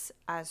because,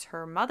 as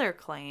her mother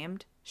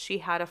claimed, she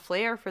had a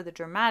flair for the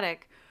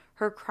dramatic,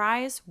 her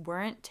cries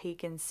weren't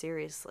taken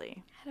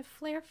seriously. Had a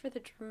flair for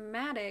the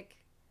dramatic.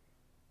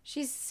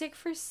 She's sick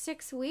for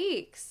 6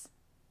 weeks.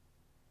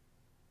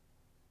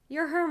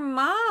 You're her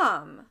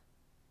mom.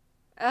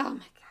 Oh my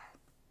God.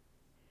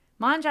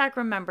 Monjack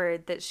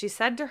remembered that she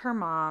said to her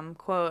mom,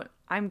 quote,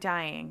 "I'm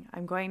dying.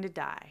 I'm going to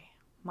die.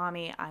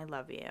 Mommy, I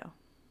love you."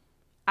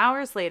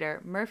 Hours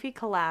later, Murphy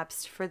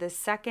collapsed for the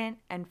second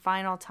and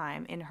final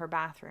time in her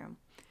bathroom.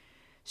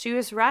 She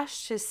was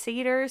rushed to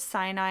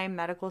Cedars-Sinai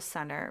Medical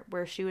Center,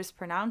 where she was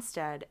pronounced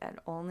dead at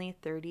only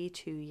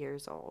 32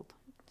 years old.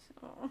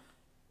 Oh.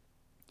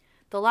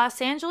 The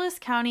Los Angeles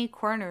County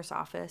Coroner's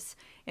Office,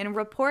 in a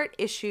report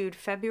issued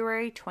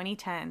February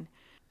 2010,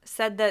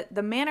 said that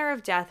the manner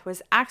of death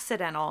was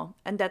accidental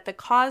and that the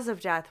cause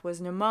of death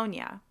was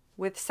pneumonia,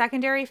 with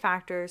secondary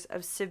factors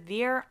of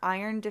severe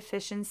iron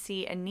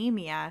deficiency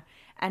anemia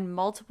and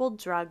multiple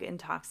drug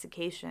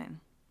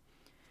intoxication.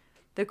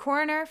 The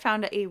coroner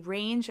found a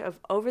range of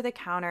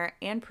over-the-counter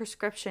and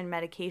prescription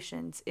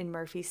medications in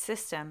Murphy's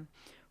system,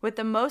 with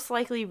the most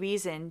likely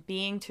reason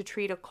being to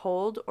treat a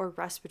cold or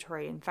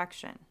respiratory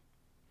infection.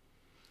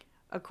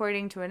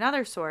 According to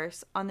another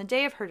source, on the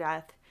day of her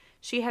death,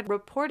 she had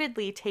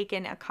reportedly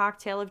taken a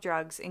cocktail of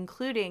drugs,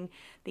 including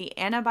the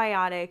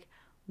antibiotic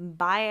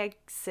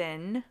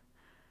Biaxin,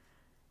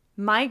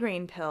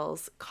 migraine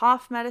pills,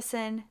 cough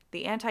medicine,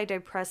 the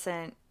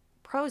antidepressant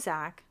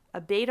Prozac, a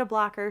beta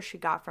blocker she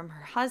got from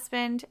her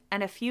husband,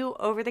 and a few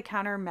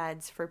over-the-counter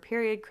meds for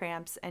period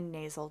cramps and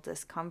nasal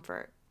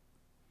discomfort.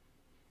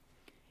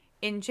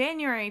 In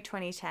January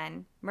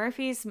 2010,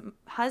 Murphy's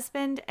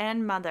husband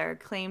and mother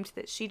claimed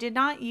that she did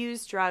not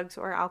use drugs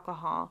or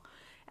alcohol,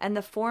 and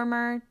the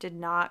former did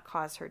not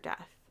cause her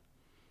death.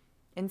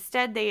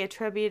 Instead, they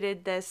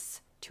attributed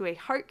this to a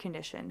heart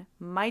condition,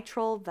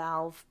 mitral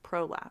valve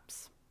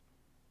prolapse.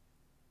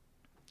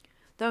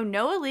 Though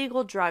no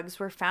illegal drugs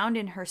were found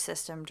in her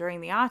system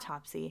during the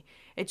autopsy,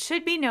 it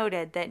should be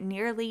noted that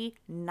nearly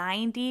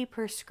 90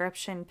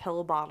 prescription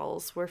pill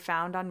bottles were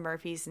found on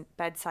Murphy's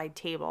bedside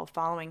table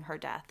following her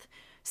death,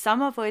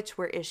 some of which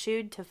were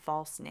issued to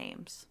false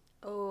names.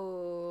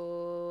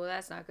 Oh,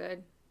 that's not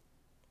good.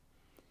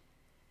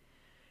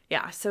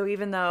 Yeah, so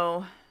even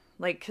though,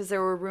 because there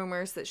were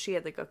rumors that she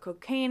had, a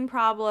cocaine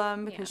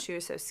problem because she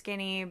was so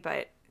skinny,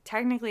 but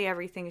technically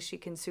everything she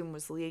consumed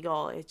was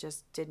legal. It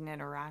just didn't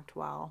interact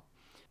well.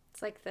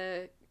 It's like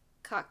the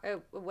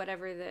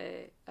whatever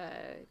the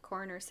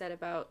coroner said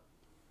about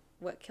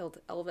what killed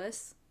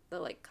Elvis,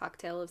 the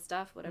cocktail of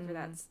stuff, whatever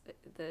that's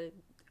the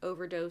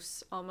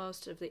overdose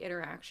almost of the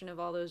interaction of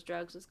all those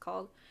drugs is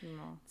called.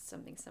 It's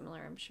something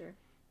similar, I'm sure.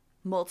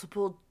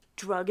 Multiple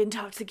drug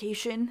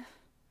intoxication.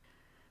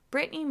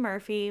 Brittany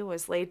Murphy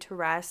was laid to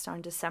rest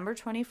on December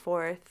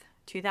 24th,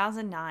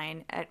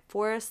 2009 at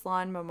Forest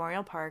Lawn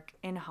Memorial Park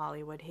in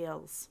Hollywood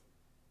Hills.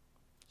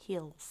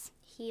 Heels.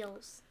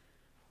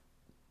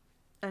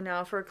 And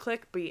now for a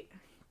clickbait.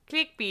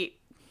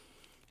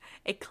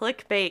 A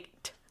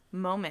clickbait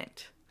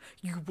moment.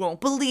 You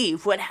won't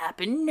believe what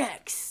happened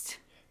next.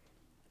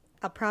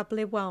 I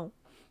probably won't.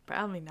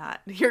 Probably not.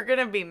 You're going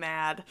to be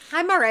mad.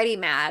 I'm already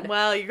mad.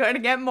 Well, you're going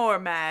to get more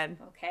mad.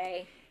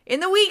 Okay.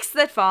 In the weeks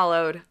that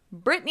followed,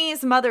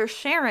 Brittany's mother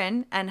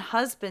Sharon and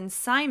husband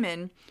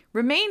Simon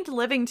remained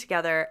living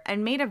together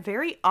and made a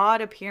very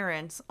odd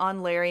appearance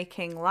on Larry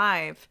King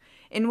Live,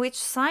 in which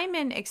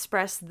Simon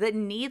expressed the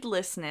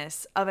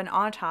needlessness of an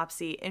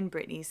autopsy in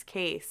Brittany's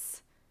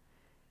case.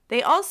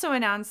 They also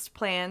announced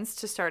plans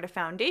to start a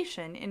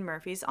foundation in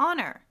Murphy's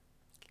honor.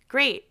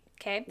 Great.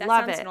 Okay, that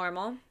Love sounds it.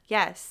 normal.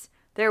 Yes.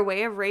 Their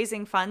way of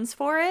raising funds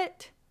for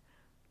it?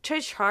 To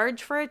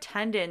charge for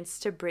attendance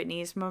to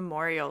Brittany's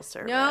memorial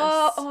service.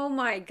 No, oh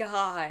my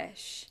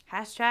gosh.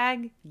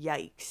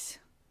 #yikes.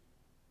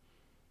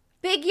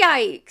 Big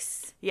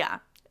yikes. Yeah.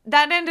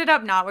 That ended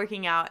up not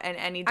working out, and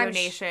any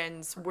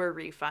donations were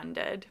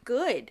refunded.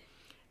 Good.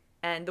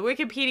 And the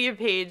Wikipedia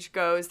page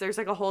goes, there's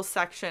a whole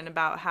section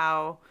about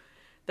how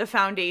the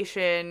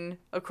foundation,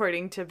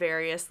 according to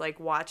various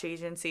watch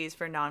agencies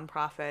for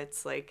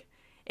nonprofits,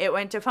 it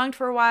went defunct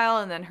for a while,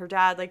 and then her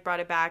dad brought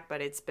it back,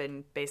 but it's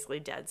been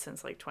basically dead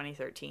since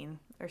 2013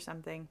 or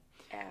something,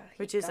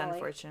 which is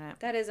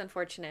unfortunate. That is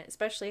unfortunate,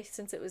 especially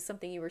since it was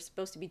something you were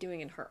supposed to be doing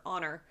in her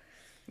honor.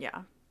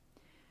 Yeah.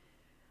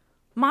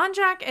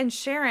 Monjack and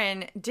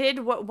Sharon did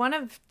what one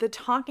of the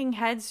talking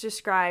heads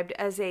described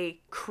as a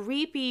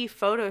creepy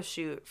photo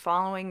shoot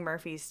following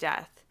Murphy's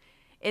death.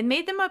 It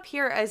made them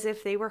appear as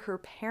if they were her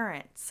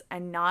parents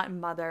and not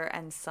mother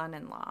and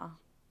son-in-law.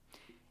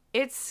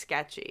 It's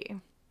sketchy.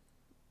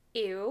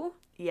 Ew.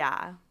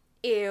 Yeah.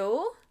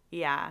 Ew.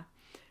 Yeah.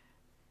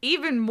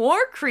 Even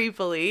more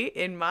creepily,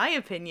 in my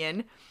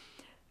opinion,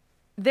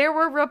 there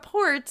were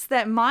reports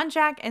that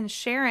Monjack and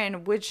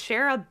Sharon would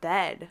share a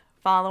bed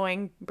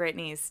following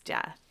Brittany's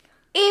death.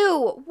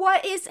 Ew,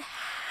 what is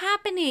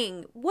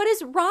happening? What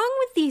is wrong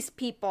with these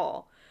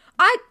people?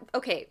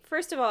 Okay,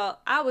 first of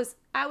all, I was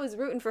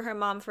rooting for her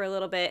mom for a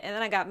little bit, and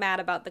then I got mad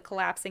about the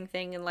collapsing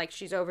thing and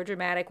she's over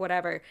dramatic,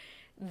 whatever.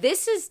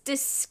 This is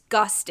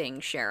disgusting,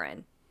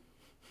 Sharon.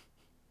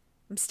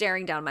 I'm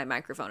staring down my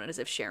microphone as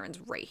if Sharon's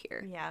right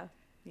here. Yeah.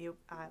 You're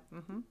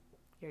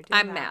doing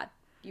I'm that. mad.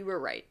 You were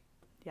right.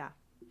 Yeah.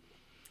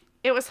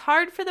 It was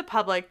hard for the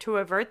public to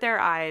avert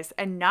their eyes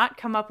and not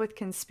come up with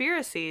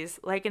conspiracies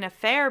like an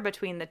affair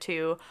between the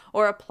two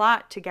or a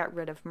plot to get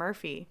rid of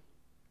Murphy.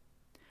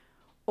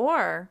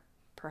 Or,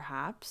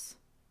 perhaps,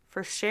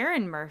 for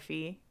Sharon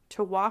Murphy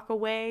to walk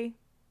away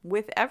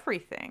with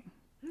everything.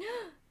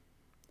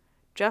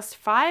 Just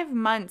 5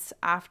 months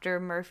after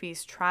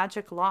Murphy's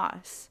tragic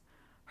loss,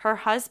 her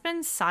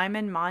husband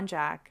Simon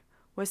Monjack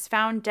was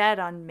found dead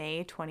on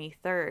May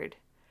 23rd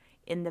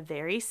in the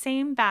very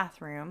same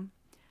bathroom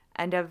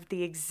and of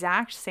the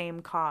exact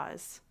same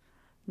cause,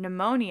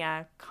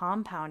 pneumonia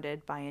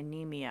compounded by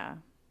anemia.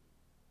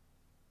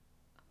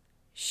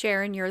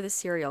 Sharon, you're the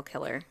serial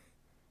killer.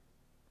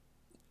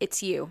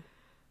 It's you.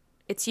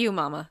 It's you,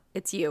 Mama.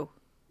 It's you.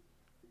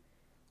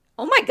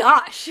 Oh my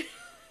gosh.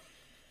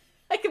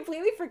 I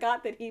completely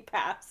forgot that he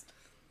passed.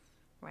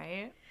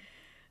 Right?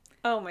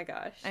 Oh my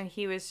gosh. And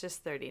he was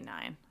just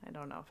 39. I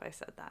don't know if I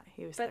said that.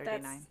 He was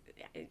 39.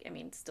 That's, I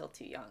mean, still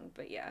too young,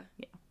 but yeah.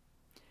 Yeah.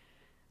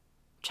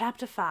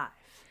 Chapter 5.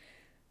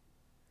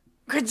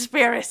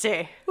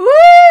 Conspiracy.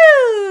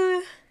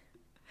 Woo!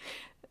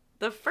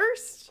 The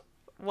first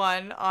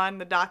one on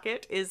the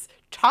docket is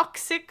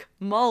toxic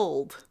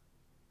mold.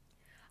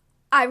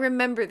 I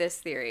remember this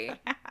theory.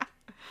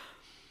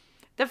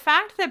 The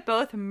fact that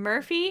both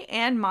Murphy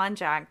and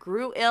Monjack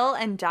grew ill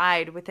and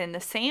died within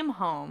the same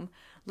home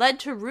led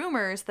to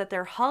rumors that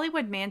their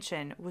Hollywood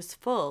mansion was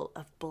full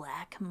of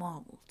black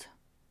mold.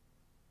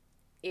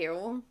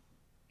 Ew.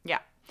 Yeah.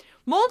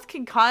 Mold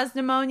can cause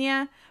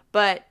pneumonia,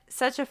 but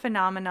such a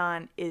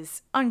phenomenon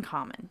is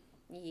uncommon.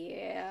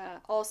 Yeah.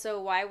 Also,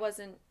 why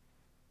wasn't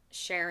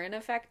Sharon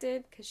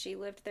affected? Because she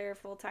lived there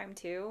full time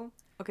too.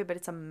 Okay, but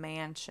it's a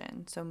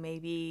mansion, so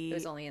maybe It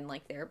was only in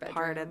like their bedroom.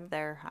 part of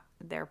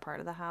their part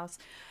of the house.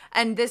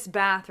 And this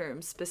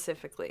bathroom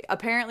specifically.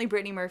 Apparently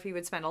Brittany Murphy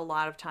would spend a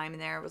lot of time in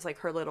there. It was like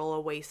her little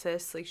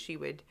oasis. Like she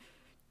would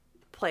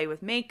play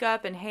with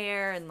makeup and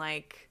hair and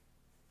like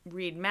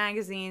read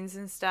magazines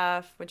and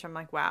stuff, which I'm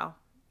like, wow.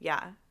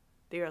 Yeah.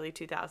 The early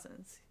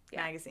 2000s.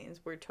 Yeah. Magazines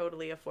were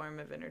totally a form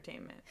of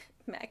entertainment.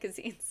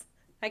 Magazines.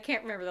 I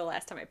can't remember the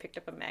last time I picked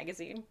up a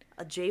magazine.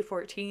 A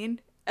J14,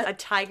 a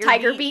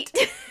Tiger Beat.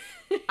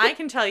 I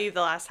can tell you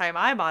the last time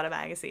I bought a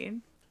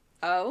magazine.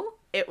 Oh?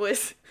 It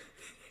was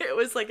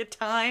like a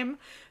Time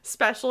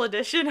special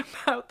edition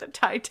about the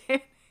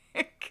Titanic.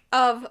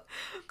 Of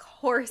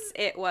course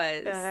it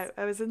was.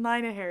 I was in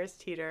line at Harris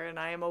Teeter, and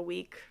I am a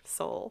weak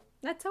soul.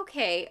 That's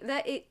okay.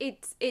 That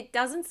it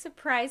doesn't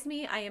surprise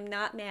me. I am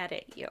not mad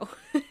at you.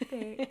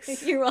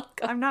 Thanks. You're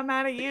welcome. I'm not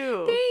mad at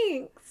you.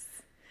 Thanks.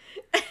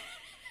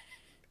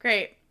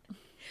 Great.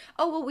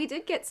 Oh, well, we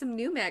did get some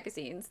new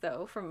magazines,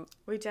 though, from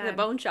the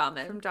Bone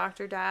Shaman. From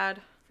Dr.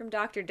 Dad. From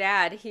Dr.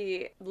 Dad.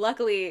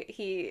 Luckily,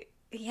 he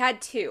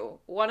had two.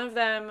 One of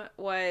them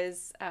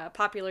was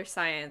Popular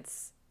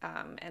Science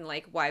and,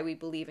 like, why we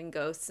believe in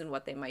ghosts and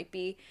what they might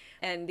be.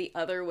 And the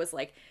other was,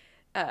 like,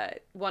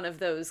 one of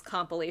those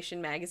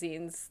compilation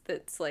magazines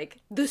that's, like,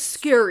 the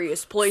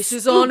scariest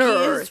places on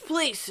Earth.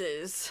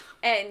 Places.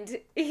 And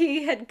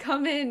he had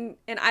come in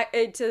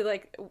to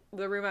like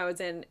the room I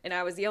was in, and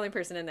I was the only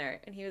person in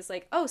there. And he was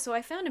like, "Oh, so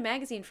I found a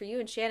magazine for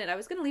you and Shannon. I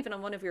was going to leave it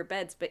on one of your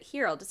beds, but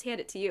here, I'll just hand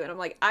it to you." And I'm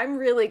like, I'm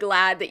really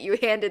glad that you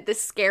handed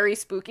this scary,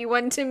 spooky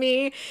one to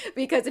me,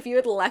 because if you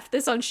had left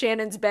this on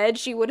Shannon's bed,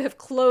 she would have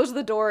closed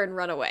the door and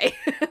run away.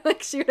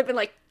 Like, she would have been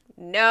like,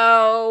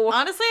 no.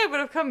 Honestly, I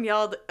would have come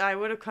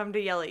to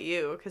yell at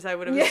you, because I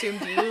would have assumed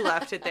you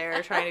left it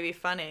there trying to be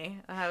funny.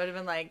 I would have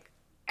been like,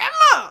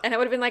 Emma! And I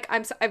would have been like,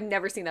 I've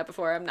never seen that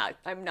before. I'm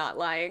not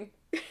lying.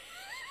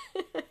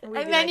 And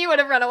then like, you would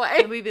have run away.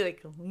 And we'd be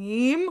like,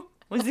 Liam?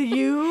 Was it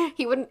you?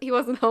 He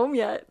wasn't home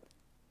yet.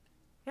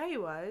 Yeah, he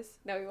was.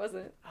 No, he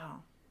wasn't.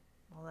 Oh.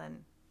 Well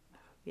then,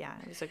 yeah,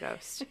 it was a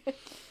ghost.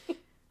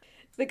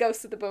 The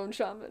ghost of the Bone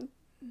Shaman.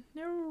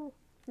 No.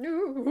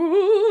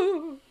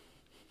 No.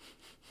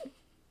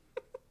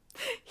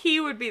 He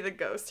would be the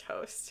ghost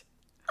host.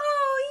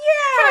 Oh,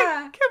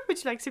 yeah.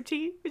 Would you like some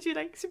tea? Would you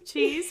like some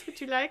cheese?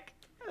 Would you like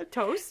a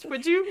toast?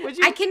 Would you?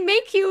 I can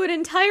make you an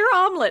entire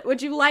omelet.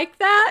 Would you like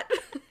that?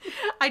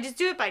 I just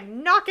do it by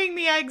knocking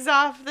the eggs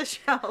off the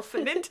shelf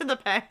and into the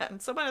pan.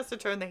 Someone has to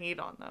turn the heat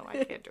on, though.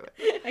 I can't do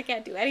it. I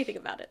can't do anything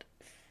about it.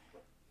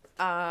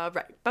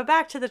 Right. But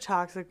back to the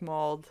toxic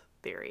mold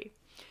theory.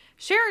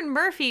 Sharon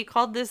Murphy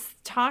called this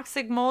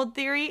toxic mold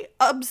theory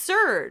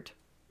absurd.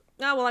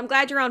 Oh, well, I'm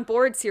glad you're on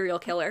board, serial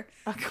killer.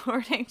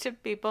 According to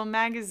People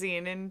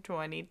magazine in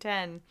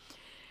 2010.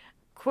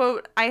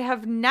 Quote, "I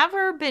have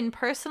never been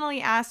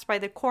personally asked by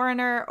the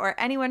coroner or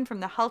anyone from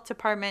the health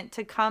department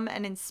to come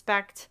and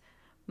inspect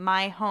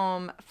my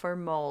home for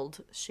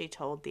mold," she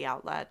told the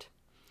outlet.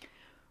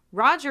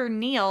 Roger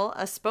Neal,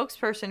 a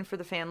spokesperson for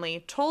the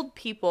family, told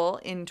People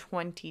in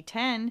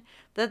 2010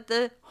 that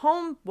the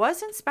home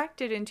was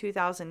inspected in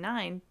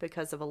 2009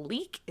 because of a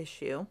leak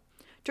issue.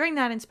 During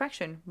that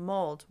inspection,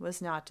 mold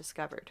was not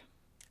discovered.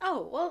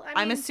 Oh, well,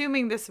 I I'm mean,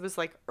 assuming this was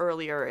like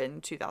earlier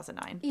in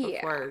 2009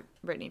 before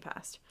Brittany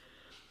passed.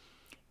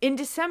 In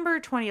December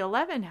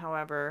 2011,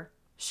 however,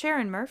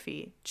 Sharon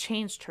Murphy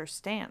changed her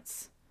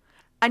stance,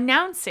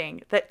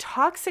 announcing that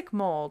toxic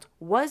mold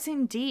was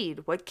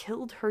indeed what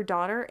killed her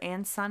daughter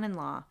and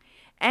son-in-law.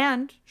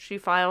 And she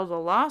filed a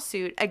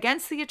lawsuit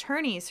against the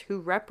attorneys who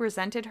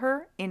represented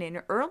her in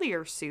an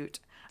earlier suit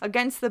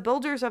against the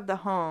builders of the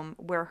home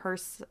where her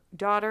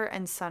daughter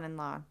and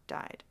son-in-law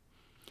died.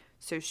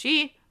 So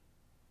she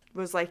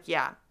was like,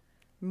 yeah,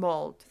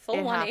 mold. full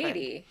it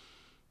 180. happened.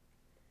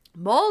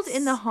 Mold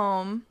in the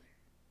home.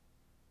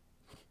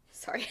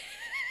 Sorry.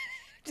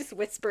 Just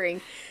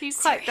whispering. He's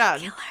quite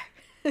done.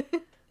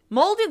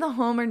 Mold in the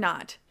home or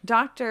not,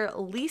 Dr.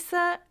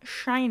 Lisa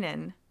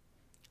Scheinen,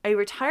 a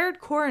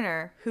retired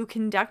coroner who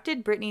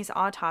conducted Brittany's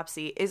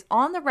autopsy, is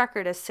on the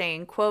record as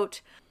saying,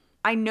 quote,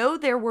 I know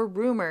there were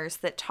rumors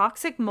that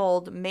toxic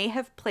mold may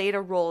have played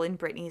a role in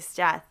Brittany's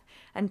death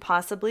and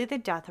possibly the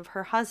death of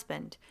her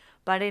husband.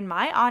 But in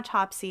my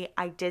autopsy,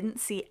 I didn't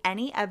see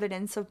any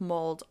evidence of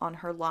mold on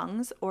her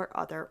lungs or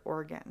other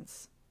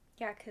organs.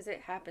 Yeah, because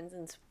it happens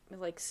in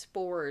like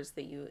spores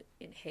that you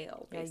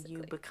inhale, basically. Yeah,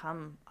 you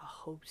become a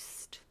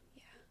host.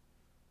 Yeah.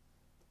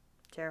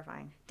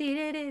 Terrifying.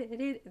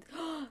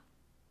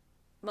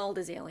 Mold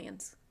is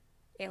aliens.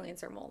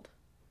 Aliens are mold.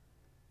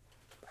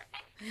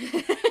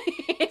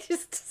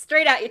 Just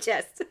straight out your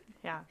chest.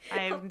 Yeah,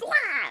 I've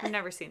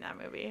never seen that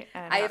movie.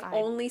 And I have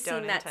only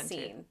seen that intend to.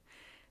 scene.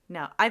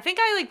 No, I think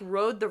I like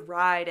rode the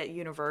ride at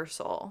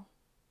Universal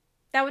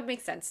That would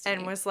make sense to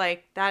and me. was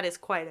like, that is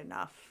quite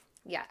enough.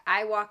 Yeah,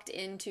 I walked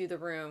into the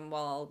room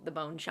while the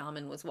bone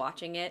shaman was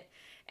watching it,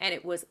 and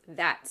it was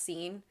that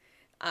scene.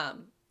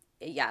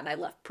 Yeah, and I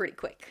left pretty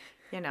quick.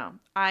 You know,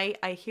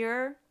 I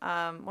hear,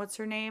 what's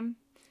her name?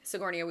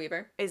 Sigourney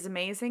Weaver is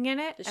amazing in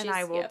it, and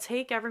I will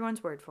take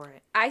everyone's word for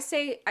it. I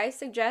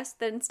suggest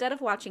that instead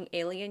of watching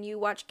Alien, you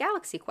watch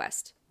Galaxy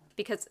Quest,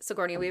 because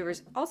Sigourney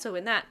Weaver's also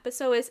in that, but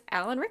so is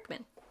Alan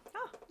Rickman.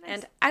 Oh, nice.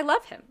 And I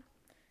love him.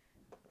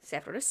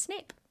 Except for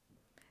Snape.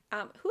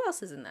 Who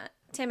else is in that?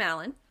 Tim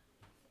Allen,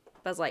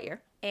 Buzz Lightyear,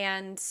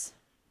 and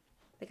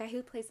the guy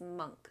who plays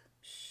Monk,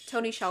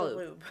 Tony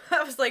Shalhoub.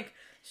 I was like,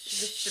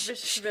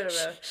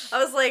 I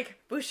was like,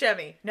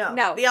 Buscemi. No,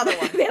 the other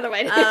one. The other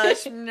one.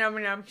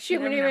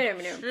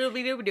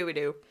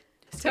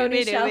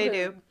 Tony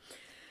Shalhoub.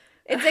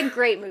 It's a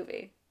great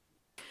movie.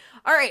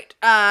 All right,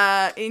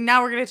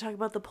 now we're going to talk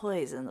about the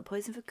poison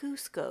for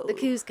Cusco. The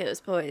Cusco's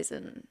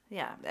poison.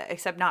 Yeah,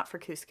 except not for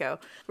Cusco.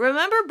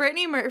 Remember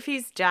Brittany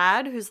Murphy's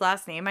dad, whose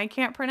last name I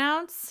can't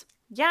pronounce?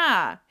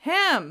 Yeah,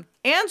 him,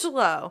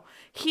 Angelo.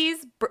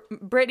 He's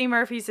Brittany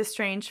Murphy's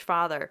estranged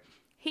father.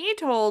 He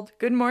told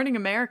Good Morning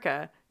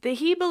America that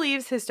he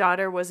believes his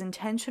daughter was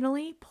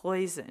intentionally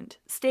poisoned,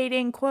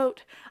 stating,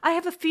 quote, I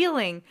have a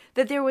feeling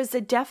that there was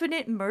a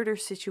definite murder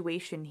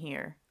situation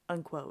here,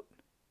 unquote.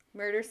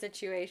 Murder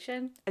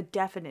situation? A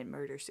definite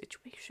murder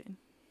situation.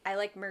 I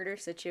like Murder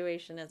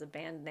Situation as a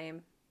band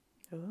name.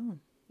 Oh.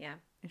 Yeah.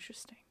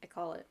 Interesting. I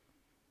call it.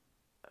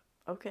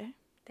 Okay.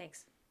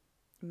 Thanks.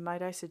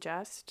 Might I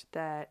suggest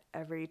that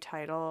every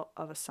title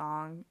of a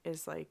song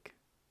is like...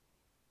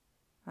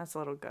 That's a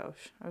little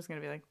gauche. I was going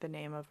to be like the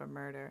name of a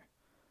murder.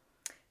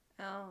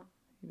 Oh.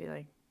 It'd be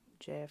like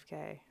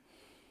JFK.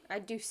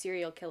 I'd do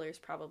Serial Killers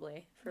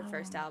probably for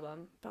first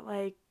album. But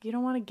like, you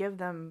don't want to give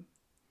them...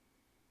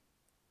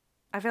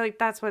 I feel like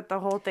that's what the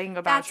whole thing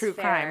about true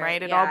crime,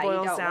 right? It all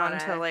boils down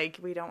to like,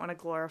 we don't want to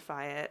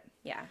glorify it.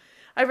 Yeah.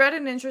 I read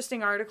an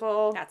interesting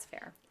article. That's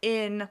fair.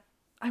 In,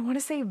 I want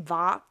to say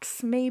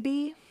Vox,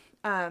 maybe.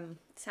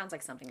 Sounds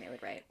like something they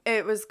would write.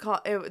 It was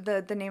called,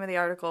 the name of the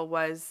article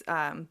was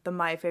the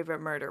My Favorite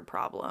Murder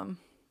Problem.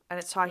 And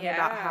it's talking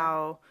about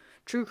how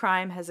true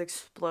crime has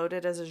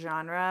exploded as a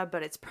genre,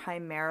 but it's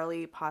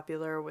primarily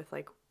popular with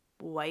like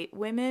white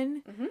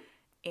women. Mm-hmm.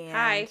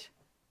 And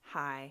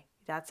hi,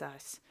 that's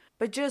us.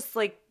 But just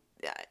like,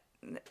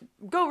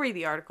 go read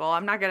the article.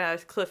 I'm not going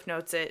to Cliff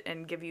Notes it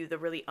and give you the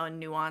really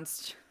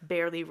unnuanced,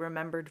 barely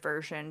remembered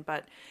version.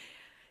 But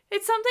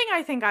it's something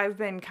I think I've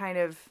been kind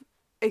of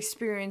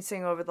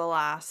experiencing over the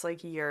last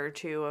like year or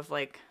two of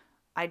like,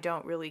 I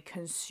don't really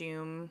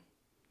consume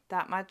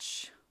that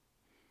much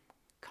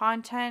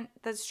content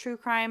that's true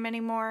crime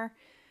anymore.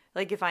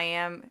 Like if I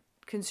am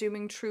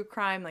consuming true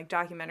crime, like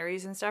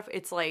documentaries and stuff,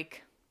 it's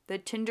like the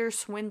Tinder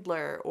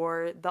swindler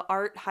or the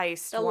art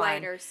heist the one.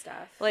 lighter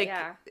stuff. Like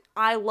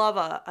I love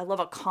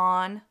a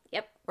con.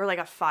 Yep. Or like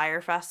a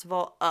fire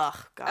festival.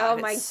 Ugh, God. Oh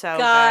it's my so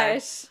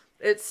gosh. Good.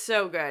 It's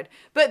so good.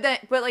 But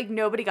like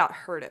nobody got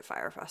hurt at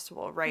Fire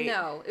Festival, right?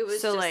 No, it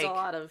was so, just like, a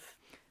lot of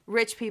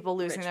rich people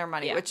losing their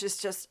money, which is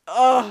just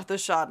the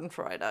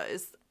Schadenfreude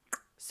is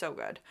so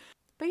good.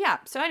 But yeah,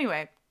 so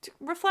anyway,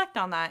 reflect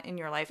on that in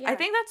your life. Yeah. I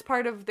think that's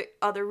part of the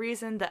other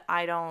reason that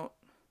I don't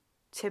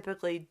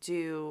typically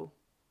do.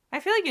 I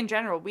feel like in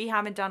general, we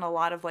haven't done a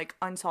lot of like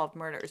unsolved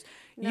murders.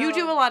 No. You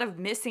do a lot of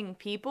missing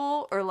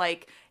people or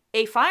like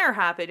a fire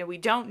happened and we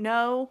don't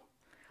know.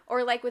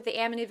 Or like with the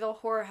Amityville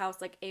Horror House,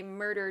 like a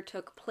murder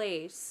took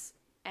place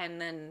and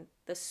then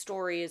the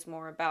story is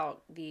more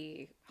about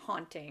the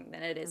haunting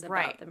than it is about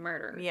Right. the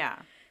murder. Yeah.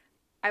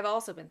 I've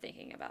also been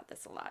thinking about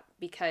this a lot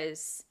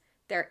because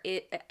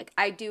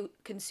I do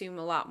consume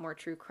a lot more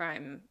true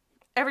crime.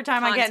 Every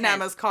time I get in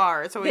Content Emma's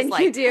car, it's always than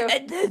like, you do.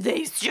 and then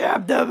they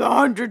stabbed them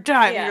 100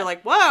 times. Yeah. And you're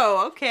like,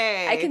 whoa,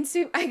 okay.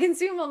 I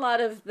consume a lot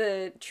of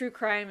the true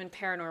crime and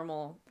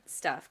paranormal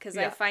stuff because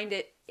I Yeah. find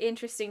it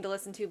interesting to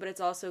listen to, but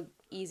it's also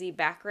easy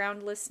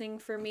background listening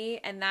for me,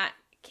 and that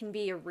can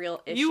be a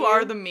real issue. You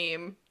are the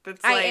meme.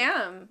 That's I like,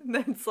 am.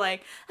 That's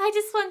like, I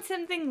just want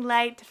something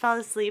light to fall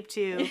asleep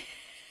to.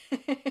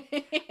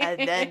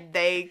 And then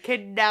they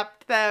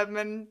kidnapped them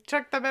and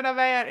took them in a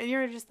van. And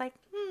you're just like,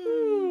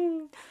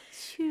 shoo,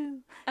 shoo.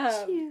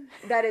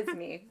 That is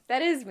me.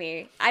 That is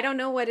me. I don't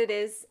know what it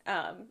is,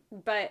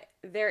 but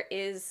there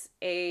is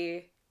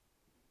and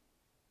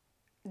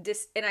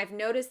I've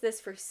noticed this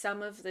for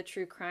some of the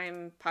true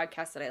crime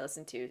podcasts that I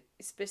listen to,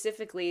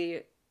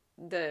 specifically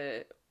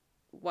the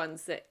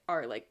ones that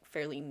are like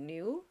fairly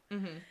new,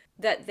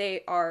 that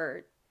they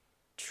are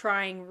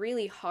trying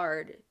really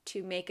hard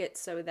to make it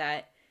so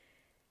that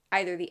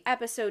either the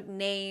episode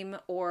name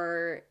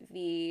or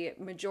the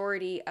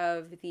majority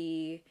of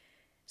the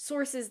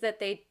sources that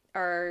they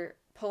are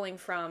pulling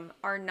from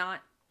are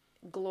not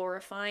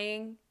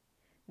glorifying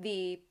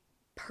the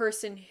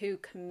person who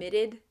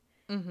committed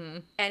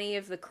any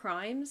of the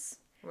crimes.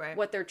 Right.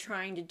 What they're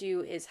trying to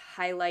do is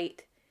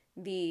highlight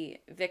the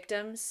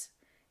victims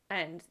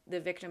and the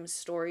victims'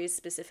 stories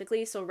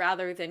specifically. So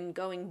rather than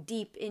going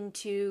deep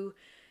into,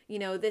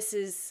 this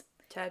is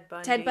Ted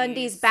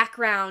Bundy's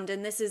background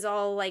and this is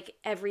all like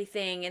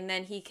everything, and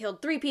then he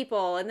killed 3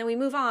 people and then we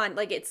move on.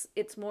 Like it's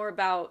more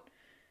about,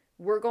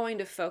 we're going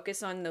to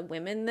focus on the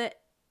women that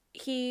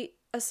he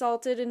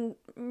assaulted and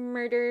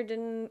murdered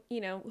and,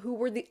 who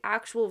were the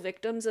actual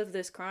victims of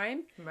this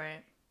crime.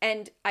 Right.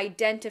 And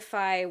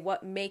identify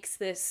what makes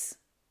this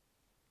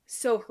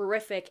so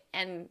horrific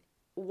and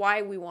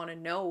why we want to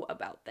know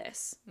about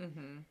this.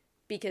 Mm-hmm.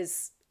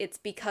 Because it's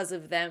because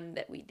of them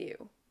that we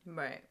do.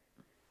 Right.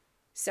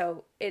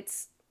 So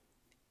it's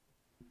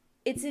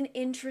an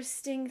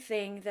interesting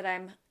thing that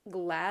I'm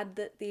glad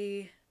that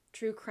the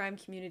true crime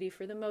community,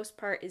 for the most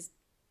part, is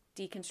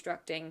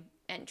deconstructing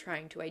and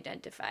trying to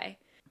identify.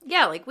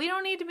 Yeah, like, we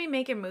don't need to be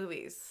making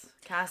movies.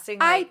 Casting,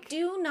 I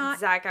do not.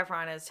 Zac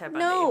Efron as Ted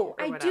Bundy. No,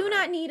 or I whatever. do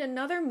not need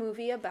another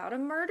movie about a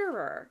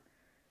murderer.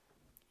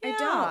 Yeah. I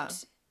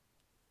don't.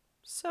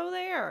 So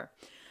there.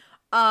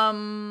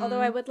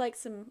 Although I would like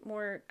some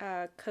more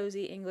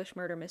cozy English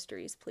murder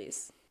mysteries,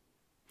 please.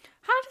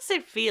 How does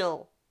it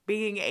feel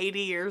being 80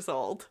 years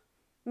old?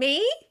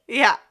 Me?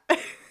 Yeah.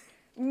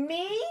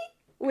 Me?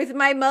 With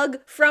my mug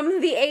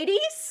from the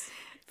 80s?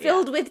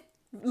 Filled with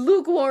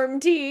lukewarm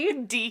tea.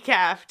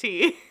 Decaf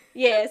tea.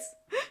 Yes.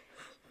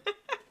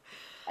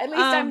 At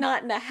least I'm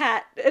not in a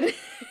hat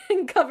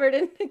and covered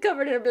in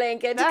a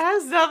blanket. That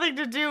has nothing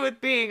to do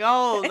with being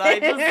old. I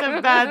just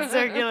have bad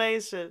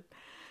circulation.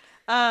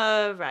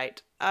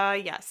 Right.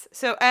 Yes.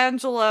 So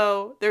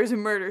Angelo, there's a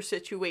murder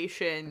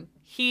situation.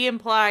 He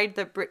implied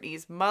that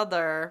Brittany's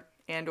mother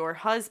and or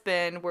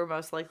husband were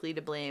most likely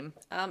to blame.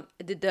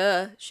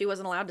 Duh. She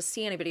wasn't allowed to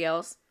see anybody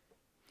else.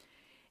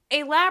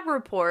 A lab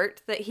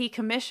report that he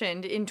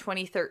commissioned in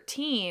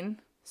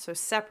 2013, so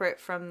separate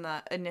from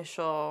the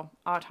initial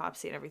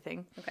autopsy and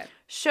everything,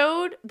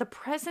 showed the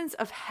presence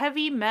of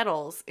heavy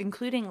metals,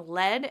 including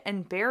lead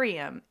and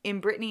barium, in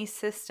Brittany's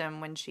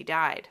system when she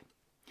died.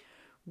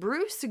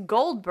 Bruce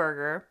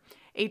Goldberger,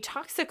 a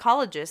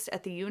toxicologist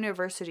at the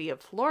University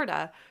of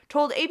Florida,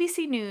 told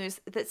ABC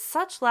News that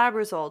such lab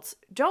results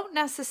don't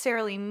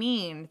necessarily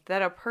mean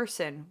that a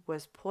person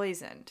was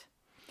poisoned.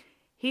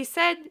 He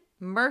said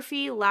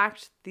Murphy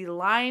lacked the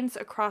lines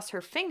across her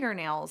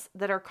fingernails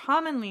that are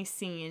commonly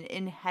seen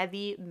in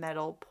heavy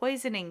metal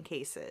poisoning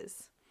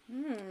cases.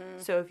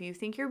 So if you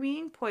think you're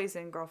being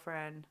poisoned,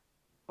 girlfriend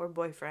or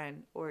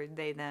boyfriend or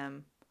they,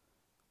 them,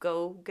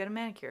 go get a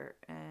manicure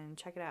and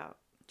check it out.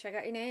 Check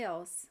out your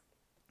nails.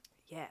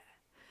 Yeah.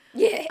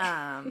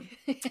 Yeah.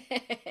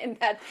 And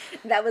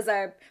that was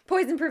our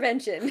poison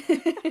prevention.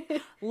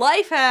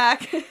 Life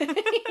hack.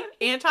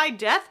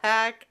 Anti-death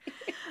hack.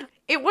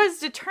 It was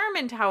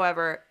determined,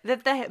 however,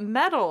 that the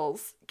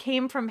metals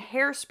came from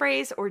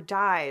hairsprays or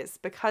dyes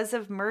because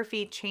of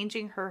Murphy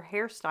changing her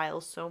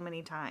hairstyle so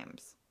many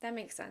times. That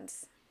makes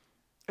sense.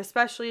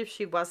 Especially if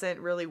she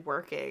wasn't really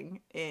working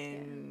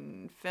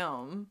in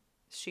film.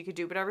 She could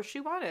do whatever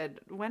she wanted,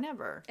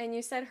 whenever. And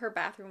you said her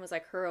bathroom was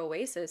like her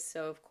oasis,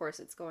 so of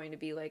course it's going to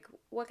be like,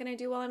 what can I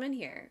do while I'm in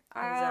here?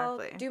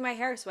 I'll do my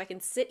hair so I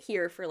can sit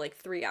here for like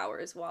 3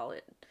 hours while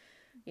it,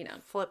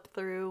 flip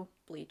through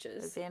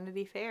bleaches.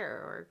 Vanity Fair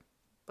or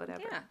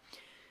whatever. Yeah.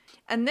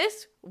 And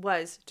this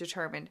was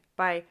determined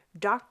by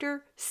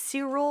Dr.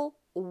 Cyril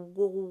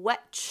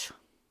Wetch.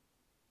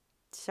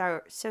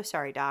 So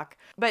sorry, Doc.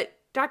 But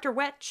Dr.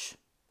 Wetch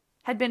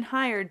had been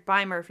hired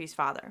by Murphy's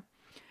father.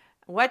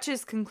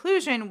 Wetch's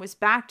conclusion was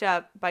backed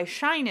up by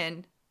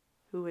Sheinin,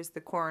 who was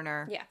the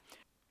coroner,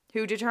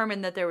 who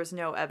determined that there was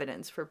no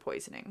evidence for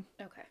poisoning.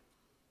 Okay.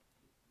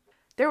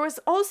 There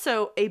was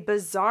also a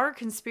bizarre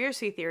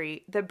conspiracy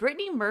theory that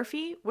Brittany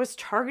Murphy was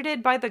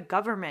targeted by the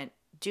government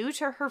due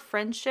to her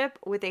friendship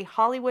with a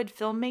Hollywood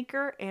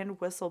filmmaker and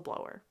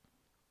whistleblower.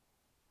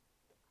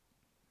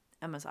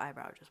 Emma's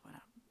eyebrow just went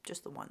up.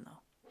 Just the one,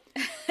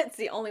 though. It's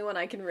the only one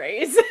I can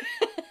raise.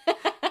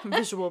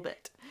 Visual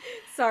bit.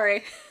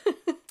 Sorry.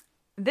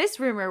 This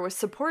rumor was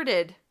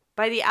supported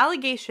by the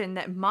allegation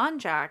that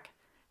Monjack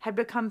had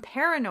become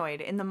paranoid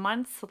in the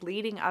months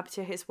leading up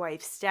to his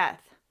wife's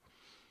death.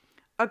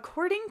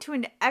 According to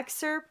an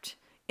excerpt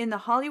in The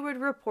Hollywood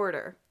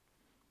Reporter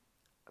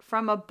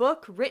from a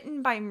book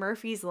written by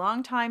Murphy's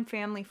longtime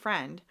family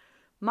friend,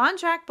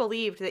 Monjack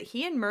believed that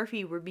he and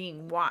Murphy were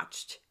being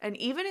watched and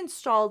even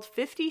installed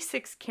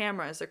 56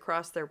 cameras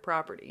across their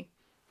property.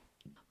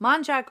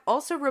 Monjack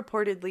also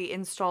reportedly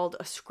installed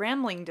a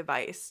scrambling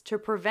device to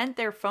prevent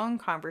their phone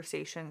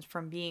conversations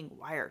from being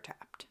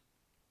wiretapped.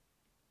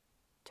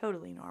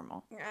 Totally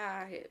normal.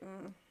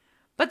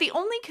 But the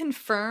only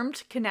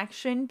confirmed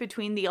connection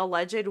between the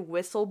alleged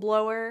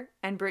whistleblower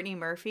and Brittany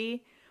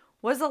Murphy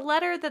was a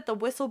letter that the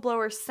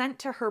whistleblower sent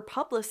to her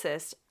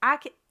publicist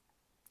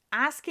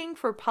asking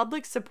for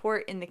public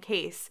support in the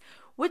case,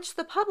 which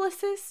the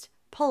publicist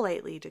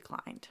politely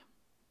declined.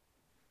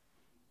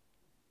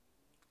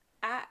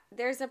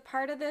 There's a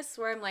part of this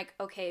where I'm like,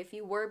 okay, if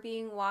you were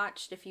being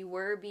watched, if you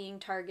were being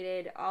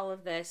targeted, all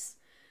of this,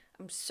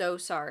 I'm so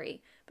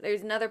sorry. But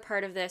there's another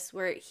part of this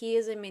where he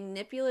is a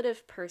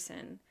manipulative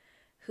person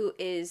who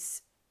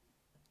is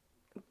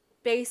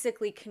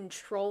basically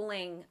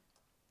controlling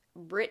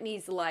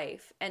Brittany's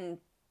life and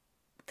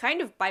kind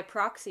of by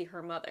proxy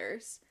her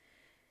mother's.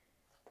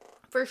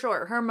 For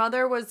sure. Her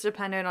mother was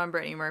dependent on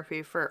Brittany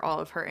Murphy for all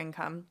of her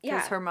income.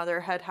 Because her mother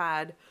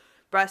had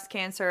breast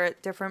cancer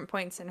at different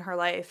points in her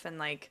life. And,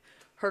 like,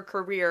 her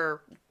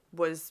career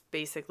was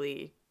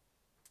basically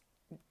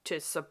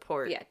to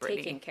support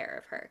Brittany. Taking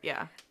care of her.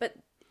 Yeah. But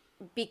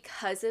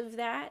because of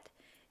that,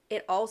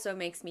 it also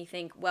makes me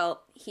think,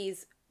 well,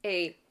 he's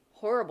a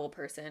horrible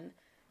person.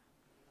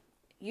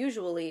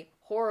 Usually,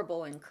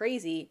 horrible and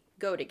crazy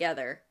go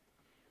together.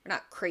 Or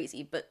not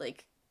crazy, but,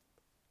 like,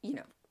 you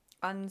know.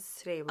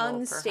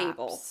 Unstable.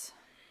 Perhaps.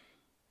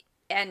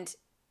 And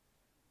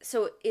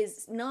so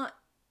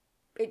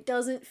it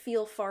doesn't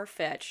feel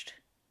far-fetched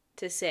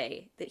to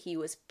say that he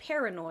was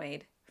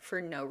paranoid for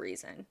no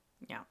reason.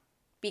 Yeah.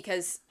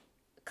 Because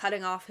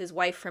cutting off his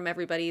wife from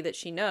everybody that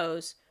she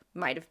knows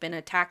might have been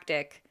a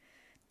tactic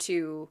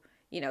to,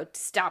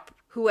 stop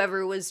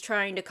whoever was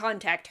trying to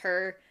contact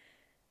her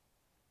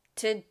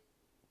to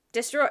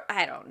destroy.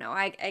 I don't know.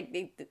 I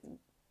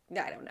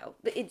don't know.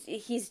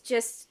 He's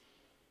just.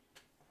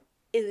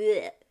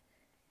 Ugh.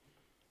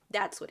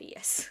 That's what he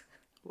is.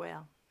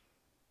 Well,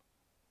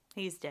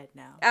 he's dead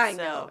now. I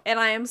know. And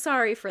I am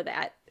sorry for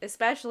that,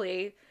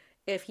 especially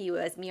if he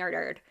was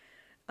murdered.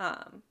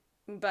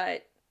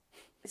 But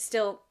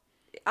still,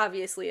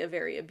 obviously a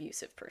very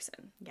abusive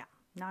person. Yeah,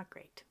 not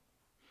great.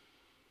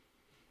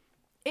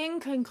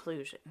 In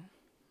conclusion,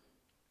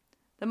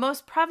 the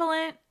most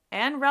prevalent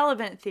and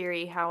relevant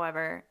theory,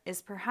 however,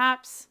 is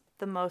perhaps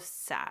the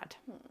most sad.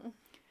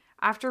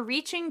 After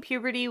reaching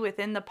puberty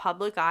within the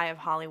public eye of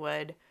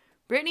Hollywood,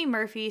 Brittany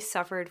Murphy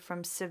suffered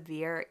from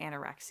severe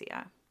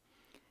anorexia.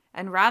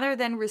 And rather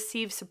than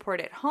receive support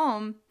at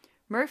home,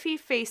 Murphy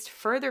faced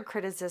further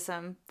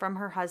criticism from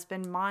her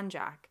husband,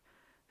 Monjack,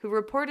 who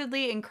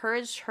reportedly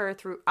encouraged her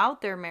throughout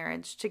their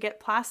marriage to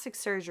get plastic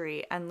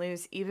surgery and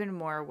lose even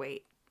more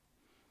weight.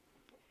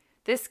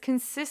 This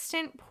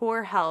consistent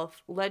poor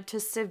health led to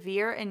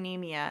severe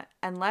anemia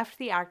and left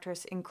the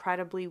actress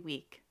incredibly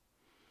weak.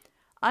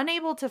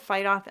 Unable to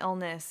fight off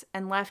illness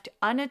and left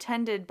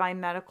unattended by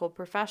medical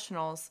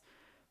professionals,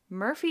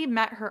 Murphy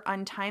met her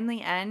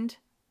untimely end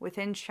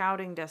within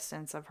shouting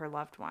distance of her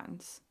loved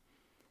ones.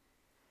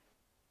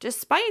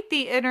 Despite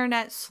the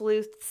internet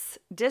sleuths'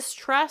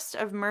 distrust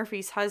of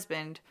Murphy's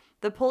husband,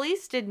 the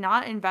police did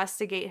not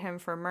investigate him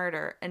for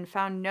murder and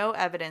found no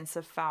evidence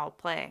of foul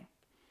play.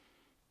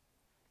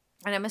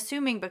 And I'm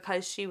assuming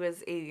because she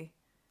was a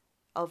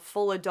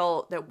full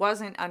adult that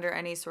wasn't under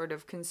any sort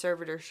of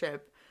conservatorship,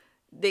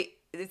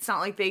 it's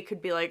not like they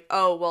could be like,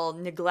 oh, well,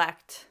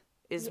 neglect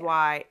is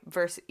why,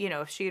 versus,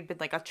 if she had been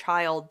like a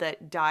child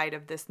that died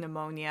of this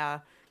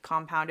pneumonia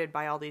compounded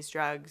by all these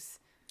drugs.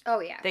 Oh,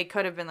 yeah. They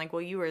could have been like,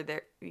 well, you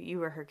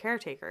were her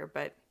caretaker,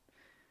 but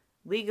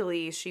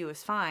legally she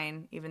was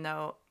fine, even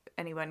though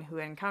anyone who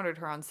encountered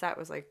her on set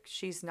was like,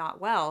 she's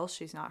not well,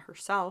 she's not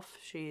herself,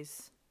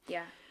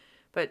 Yeah.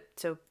 But,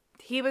 so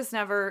he was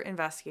never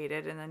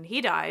investigated, and then he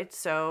died,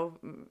 so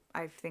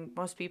I think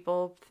most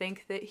people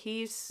think that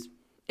he's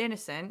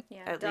innocent,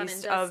 at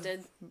least of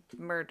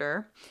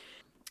murder.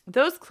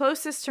 Those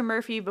closest to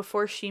Murphy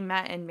before she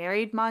met and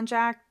married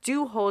Monjack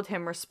do hold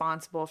him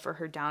responsible for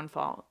her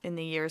downfall in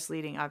the years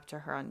leading up to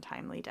her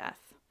untimely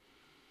death.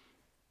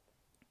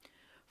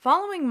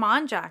 Following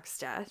Monjack's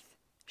death,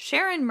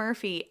 Sharon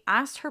Murphy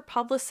asked her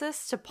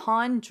publicist to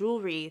pawn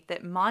jewelry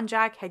that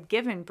Monjack had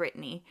given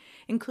Brittany,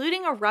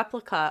 including a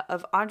replica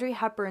of Audrey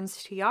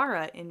Hepburn's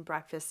tiara in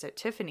Breakfast at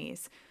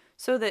Tiffany's,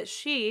 so that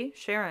she,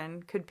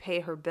 Sharon, could pay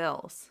her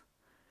bills.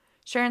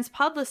 Sharon's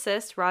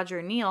publicist, Roger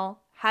Neal,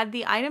 had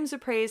the items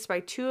appraised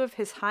by two of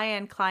his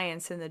high-end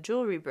clients in the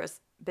jewelry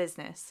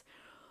business,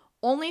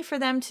 only for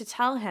them to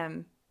tell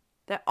him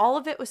that all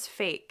of it was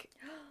fake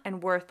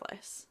and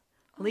worthless,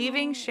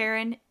 leaving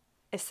Sharon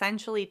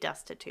essentially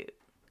destitute.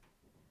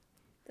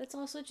 That's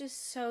also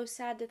just so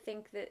sad to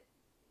think that,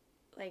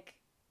 like,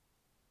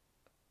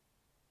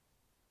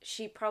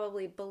 she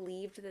probably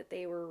believed that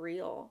they were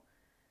real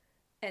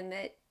and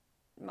that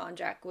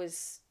Monjack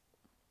was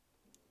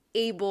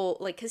able,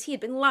 like, because he had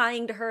been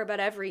lying to her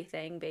about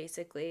everything,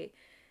 basically,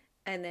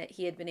 and that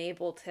he had been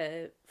able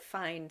to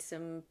find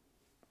some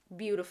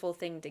beautiful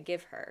thing to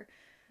give her.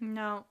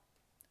 No.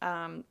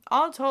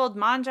 All told,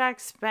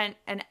 Monjack spent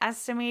an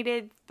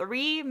estimated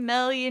 $3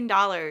 million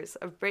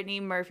of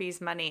Brittany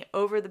Murphy's money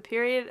over the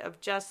period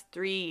of just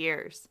 3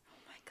 years. Oh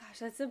my gosh,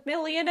 that's $1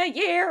 million a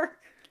year!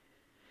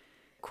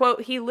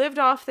 Quote, he lived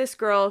off this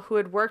girl who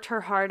had worked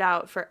her heart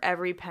out for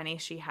every penny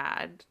she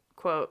had,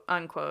 quote,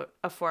 unquote,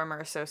 a former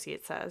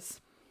associate says.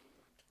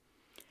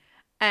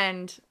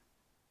 And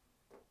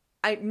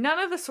none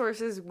of the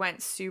sources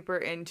went super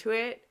into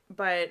it,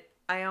 but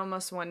I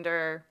almost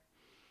wonder,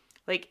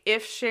 like,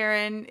 if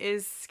Sharon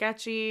is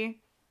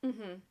sketchy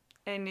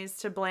and is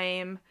to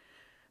blame,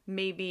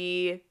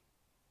 maybe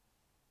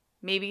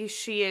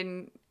she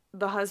and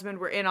the husband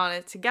were in on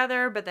it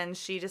together, but then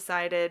she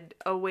decided,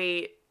 oh,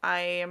 wait, I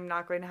am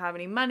not going to have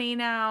any money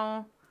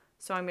now,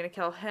 so I'm going to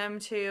kill him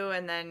too.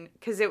 And then,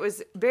 because it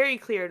was very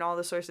clear in all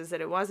the sources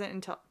that it wasn't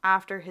until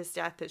after his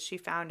death that she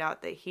found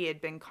out that he had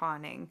been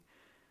conning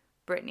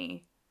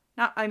Brittany.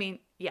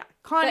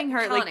 Conning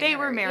her. Like, they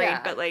were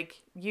married, but,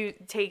 like, you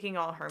taking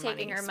all her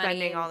money,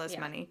 spending all this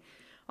money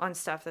on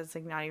stuff that's,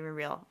 like, not even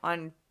real.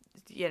 On,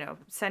 you know,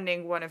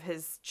 sending one of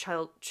his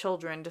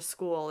children to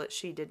school that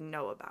she didn't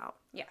know about.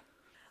 Yeah.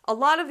 A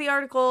lot of the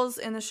articles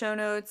in the show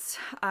notes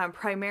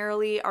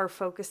primarily are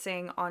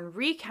focusing on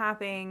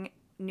recapping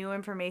new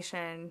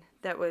information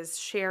that was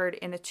shared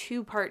in a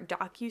 2-part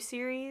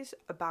docuseries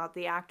about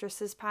the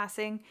actress's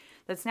passing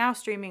that's now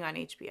streaming on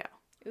HBO.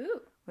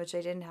 Ooh. Which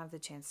I didn't have the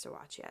chance to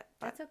watch yet.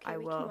 But that's okay.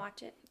 We can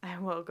watch it. I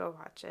will go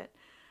watch it.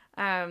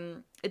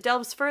 It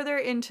delves further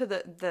into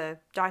the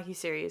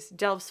docuseries,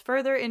 delves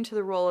further into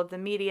the role of the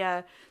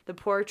media, the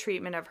poor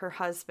treatment of her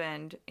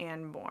husband,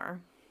 and more,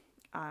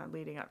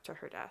 leading up to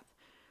her death.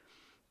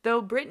 Though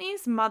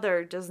Brittany's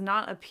mother does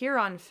not appear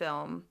on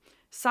film,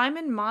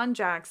 Simon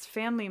Monjack's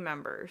family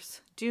members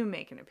do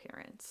make an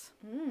appearance.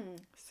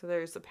 So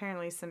there's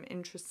apparently some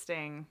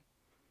interesting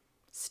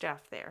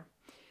stuff there.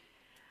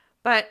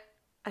 But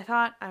I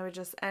thought I would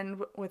just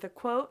end with a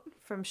quote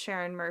from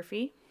Sharon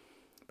Murphy,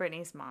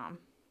 Brittany's mom.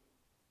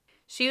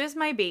 She was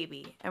my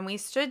baby, and we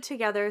stood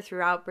together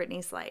throughout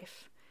Brittany's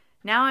life.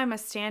 Now I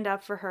must stand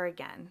up for her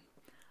again.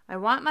 I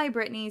want my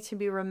Brittany to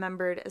be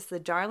remembered as the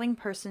darling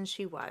person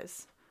she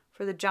was,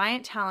 for the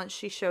giant talent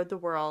she showed the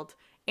world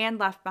and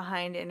left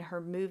behind in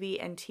her movie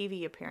and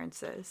TV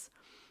appearances,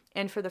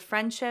 and for the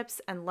friendships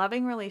and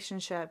loving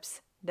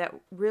relationships that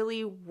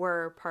really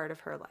were part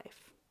of her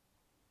life.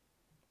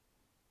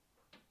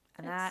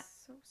 And that's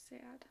that so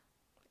sad.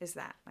 Is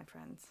that, my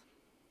friends.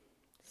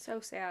 So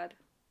sad.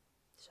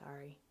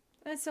 Sorry.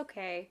 That's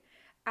okay.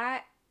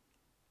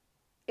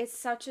 It's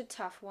such a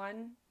tough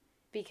one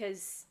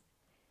because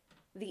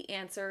the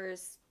answer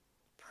is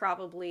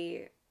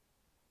probably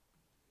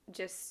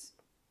just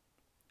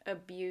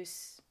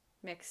abuse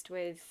mixed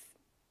with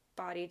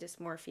body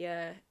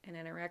dysmorphia and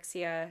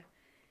anorexia.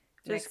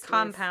 Just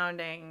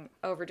compounding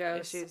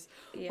overdose issues.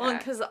 Yeah. Well,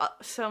 because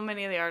so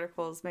many of the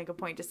articles make a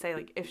point to say,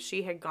 like, if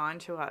she had gone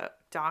to a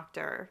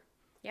doctor,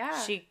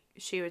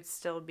 she would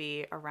still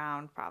be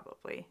around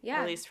probably.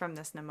 Yeah. At least from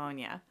this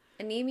pneumonia.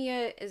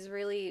 Anemia is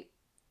really,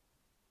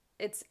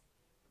 it's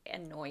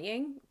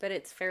annoying, but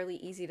it's fairly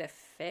easy to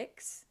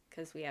fix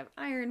because we have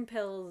iron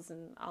pills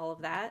and all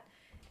of that.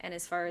 And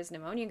as far as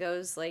pneumonia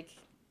goes, like,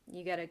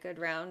 you get a good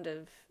round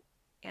of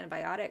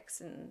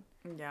antibiotics and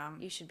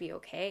you should be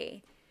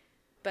okay.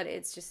 But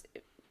it's just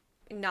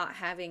not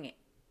having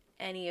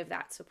any of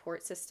that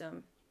support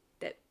system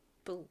that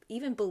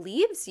even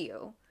believes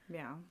you.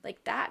 Yeah.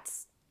 Like,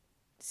 that's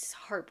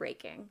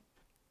heartbreaking.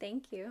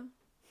 Thank you.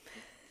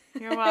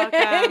 You're welcome.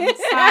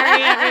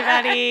 Sorry,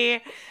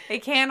 everybody.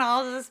 It can't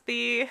all just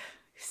be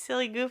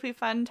silly, goofy,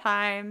 fun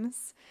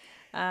times.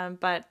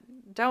 But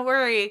don't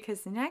worry,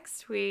 because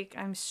next week,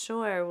 I'm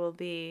sure, will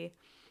be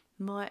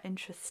more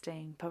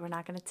interesting. But we're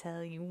not going to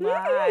tell you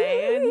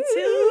why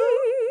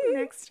until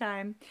next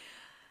time.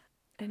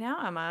 And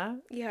now, Emma.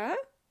 Yeah?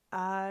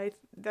 I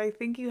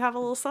think you have a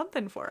little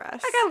something for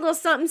us. I got a little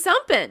something,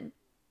 something.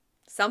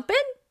 Something?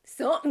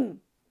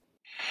 Something.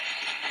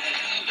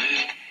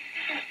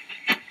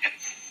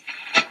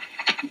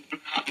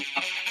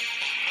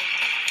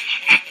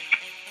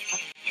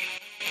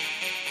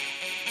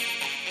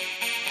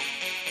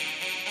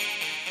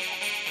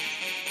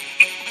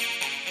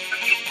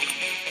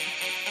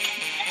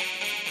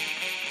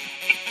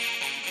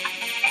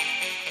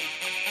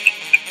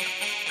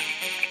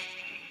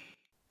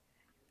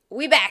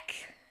 We back.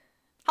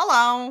 Hello.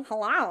 Hello.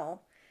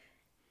 Hello.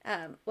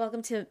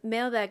 Welcome to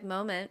Mailbag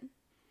Moment.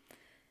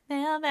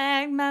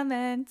 Mailbag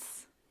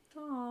moments.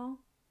 Aww.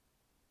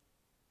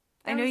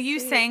 I know you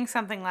sang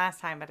something last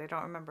time, but I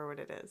don't remember what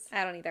it is.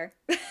 I don't either.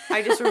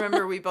 I just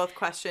remember we both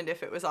questioned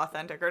if it was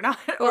authentic or not.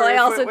 Well, I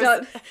also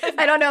don't.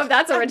 I don't know if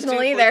that's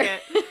original either.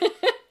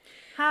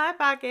 Hot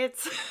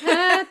Pockets.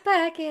 Hot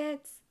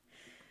Pockets.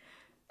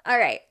 All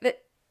right.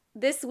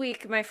 This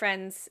week, my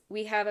friends,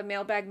 we have a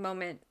mailbag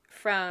moment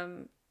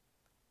from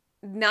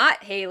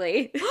not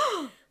Haley.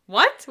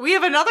 What? We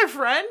have another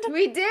friend?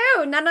 We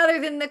do. None other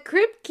than the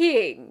Crypt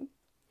King.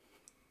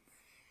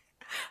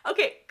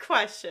 Okay,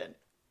 question.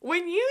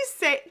 Can you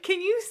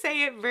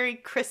say it very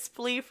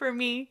crisply for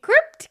me?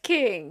 Crypt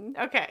King.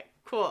 Okay,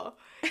 cool.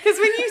 Because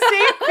when you say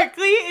it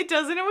quickly,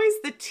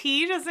 the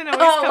T doesn't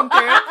always come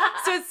through.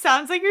 So it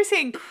sounds like you're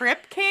saying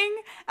Crypt King.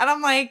 And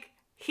I'm like,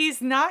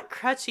 he's not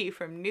Crutchy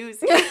from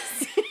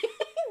Newsies.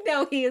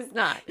 No, he is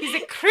not. He's a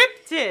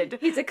cryptid.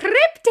 He's a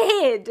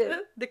cryptid.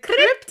 The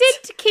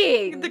Cryptid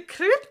King. The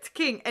Crypt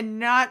King, and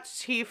not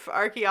Chief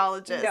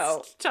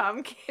Archaeologist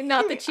Tom King.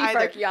 Not the Chief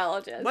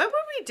Archaeologist. What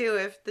would we do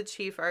if the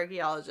Chief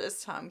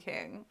Archaeologist Tom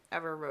King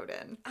ever wrote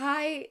in?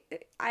 I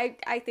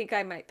think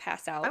I might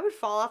pass out. I would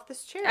fall off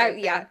this chair.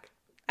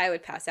 I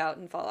would pass out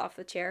and fall off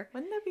the chair.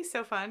 Wouldn't that be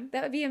so fun?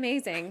 That would be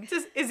amazing.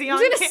 Is he on?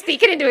 I'm gonna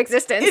speak it into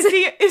existence.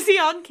 Is he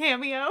on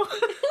Cameo?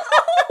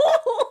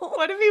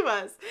 What if he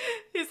was?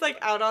 He's like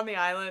out on the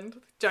island,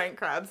 with giant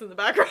crabs in the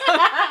background.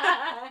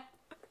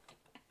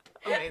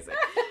 Amazing.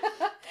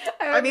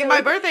 I mean,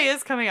 my birthday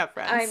is coming up,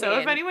 friends.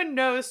 If anyone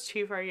knows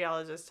Chief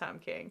Archaeologist Tom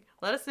King,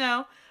 let us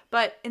know.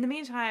 But in the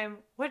meantime,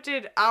 what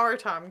did our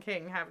Tom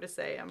King have to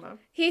say, Emma?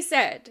 He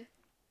said,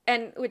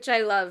 and which I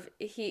love,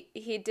 he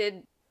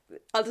did.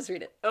 I'll just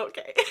read it.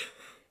 Okay.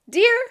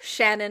 Dear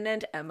Shannon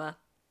and Emma.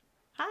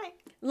 Hi.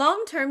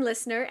 Long-term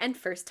listener and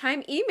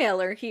first-time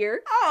emailer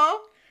here.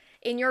 Oh.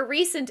 In your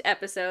recent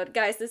episode,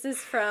 guys, this is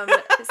from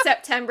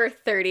September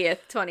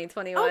 30th,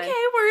 2021. Okay,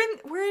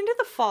 we're into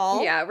the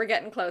fall. Yeah, we're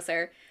getting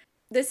closer.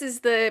 This is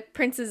the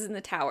Princes in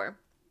the Tower.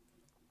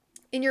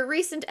 In your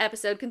recent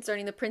episode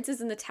concerning the Princes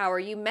in the Tower,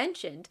 you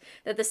mentioned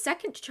that the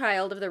second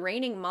child of the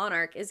reigning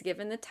monarch is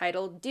given the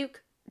title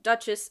Duke,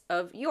 Duchess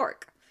of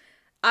York.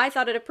 I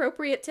thought it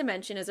appropriate to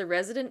mention as a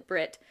resident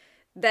Brit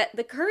that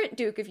the current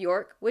Duke of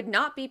York would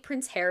not be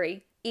Prince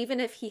Harry, even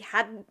if he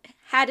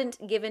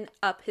hadn't given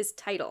up his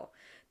title.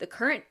 The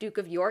current Duke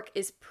of York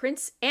is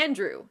Prince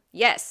Andrew.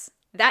 Yes,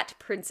 that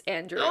Prince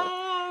Andrew.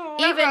 Oh,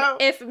 even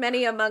if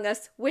many among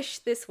us wish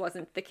this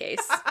wasn't the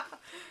case.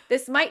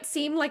 This might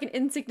seem like an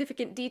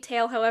insignificant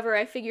detail, however,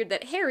 I figured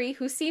that Harry,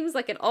 who seems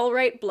like an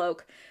all-right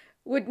bloke,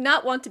 would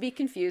not want to be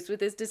confused with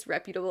his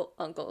disreputable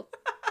uncle.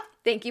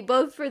 Thank you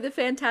both for the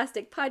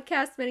fantastic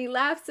podcast. Many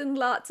laughs and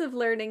lots of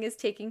learning is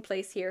taking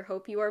place here.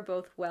 Hope you are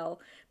both well.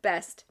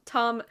 Best,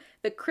 Tom,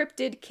 the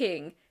Cryptid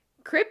King.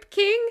 Crypt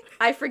King?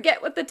 I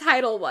forget what the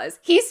title was.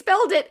 He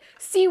spelled it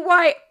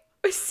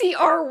CRYPKING.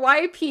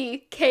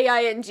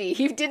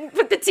 He didn't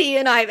put the T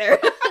in either.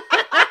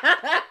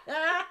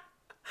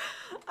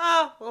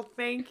 Oh, well,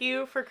 thank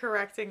you for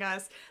correcting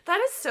us.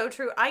 That is so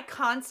true. I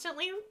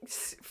constantly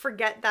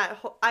forget that.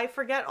 I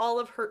forget all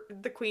of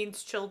the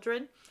Queen's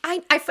children.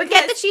 I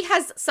forget that she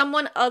has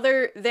someone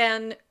other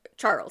than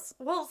Charles.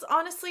 Well,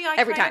 honestly, I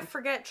kind of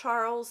forget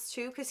Charles,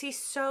 too, because he's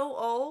so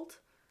old.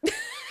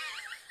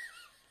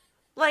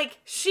 Like,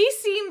 she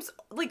seems,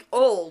 like,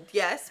 old,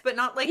 yes, but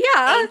not, like,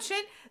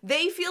 ancient.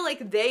 They feel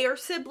like they are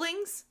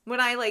siblings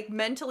when I, like,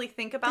 mentally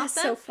think about them.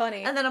 That's so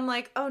funny. And then I'm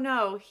like, oh,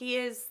 no, he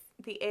is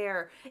the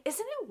heir.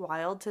 Isn't it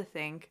wild to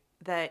think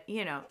that,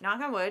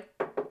 knock on wood,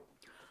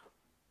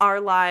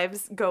 our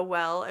lives go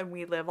well and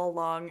we live a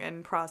long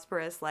and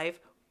prosperous life?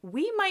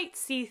 We might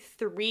see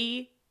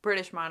 3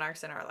 British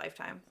monarchs in our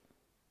lifetime.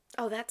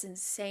 Oh, that's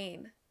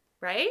insane.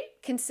 Right?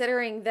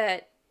 Considering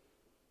that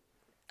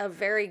a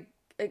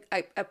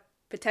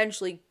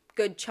potentially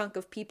good chunk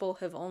of people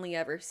have only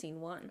ever seen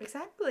one.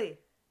 Exactly.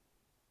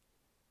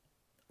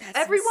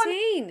 That's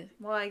insane.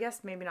 Well, I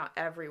guess maybe not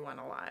everyone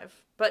alive,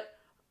 but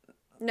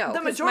no,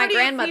 because my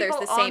grandmother's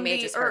the same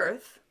age as her.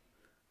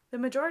 The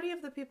majority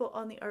of the people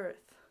on the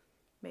earth,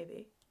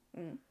 maybe,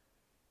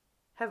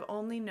 have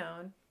only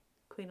known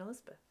Queen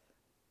Elizabeth.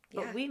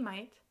 But we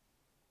might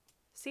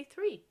see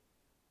 3.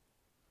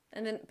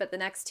 But the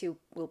next 2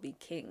 will be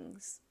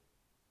kings.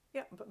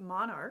 Yeah, but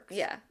monarchs.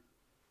 Yeah.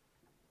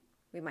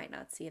 We might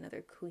not see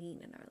another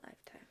queen in our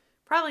lifetime.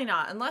 Probably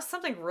not, unless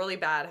something really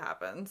bad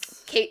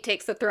happens. Kate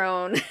takes the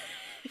throne.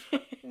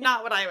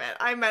 Not what I meant.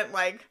 I meant,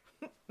 like,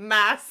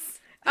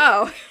 mass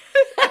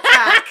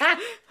attack.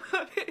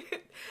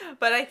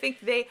 But I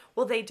think they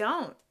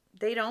don't.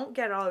 They don't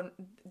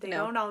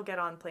all get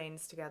on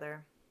planes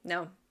together.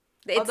 No.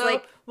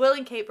 Although Will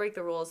and Kate break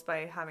the rules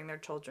by having their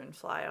children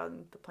fly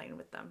on the plane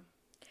with them.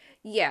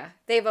 Yeah,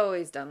 they've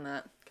always done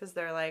that. Because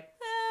they're like,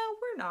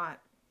 we're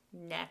not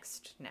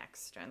next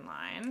in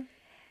line.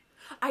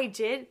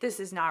 This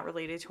is not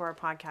related to our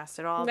podcast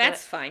at all.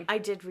 That's fine. I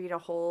did read a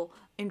whole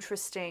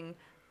interesting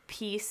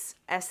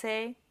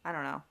essay,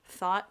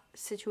 thought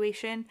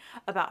situation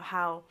about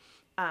how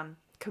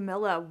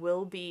Camilla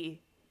will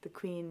be the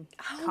queen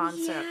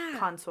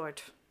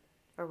consort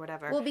or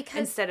whatever. Well, because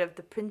instead of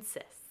the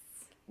princess.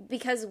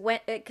 Because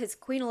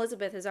Queen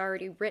Elizabeth has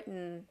already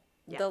written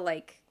the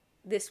like,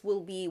 this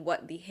will be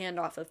what the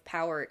handoff of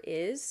power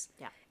is.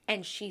 Yeah.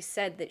 And she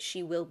said that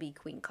she will be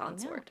queen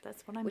consort.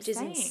 That's what I'm which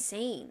saying. Which is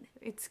insane.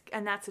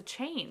 And that's a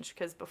change,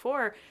 because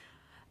before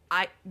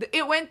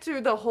it went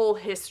through the whole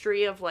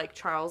history of like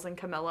Charles and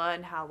Camilla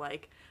and how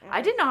like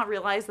I did not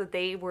realize that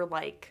they were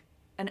like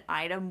an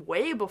item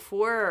way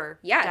before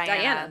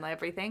Diana and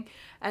everything,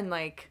 and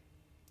like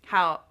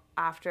how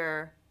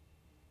after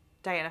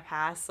Diana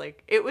passed,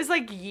 like it was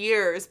like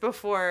years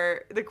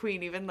before the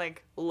queen even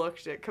like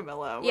looked at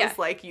Camilla and was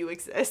like, you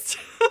exist.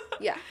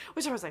 Yeah.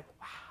 Which I was like,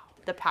 wow,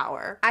 the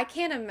power. I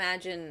can't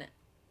imagine,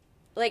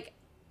 like,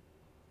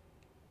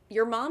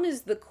 your mom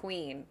is the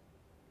queen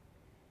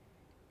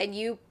and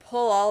you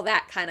pull all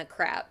that kind of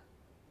crap.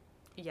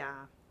 Yeah.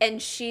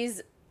 And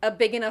she's a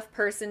big enough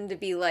person to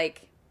be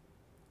like,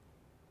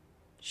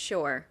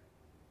 sure,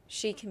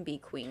 she can be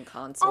queen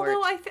consort.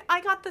 Although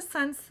I got the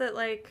sense that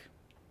like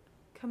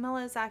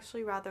Camilla is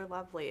actually rather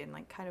lovely and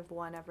like kind of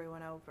won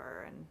everyone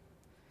over, and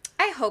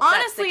I hope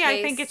honestly that's the case.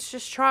 I think it's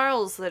just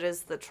Charles that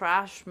is the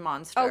trash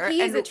monster. Oh,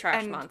 he is a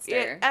trash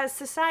monster. As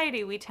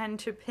society, we tend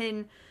to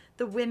pin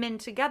the women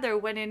together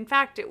when in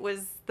fact it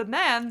was the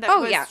man that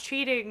was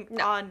cheating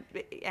on.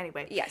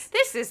 Anyway, yes,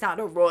 this is not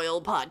a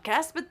royal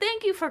podcast, but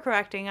thank you for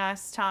correcting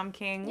us, Tom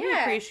King. We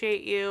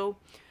appreciate you.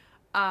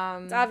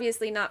 It's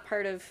obviously not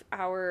part of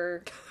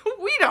our...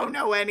 We don't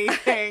know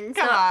anything.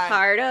 Come not on.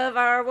 Part of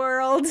our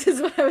world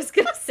is what I was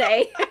going to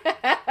say.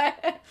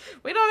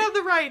 We don't have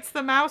the rights.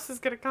 The mouse is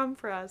going to come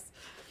for us.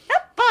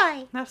 Oh,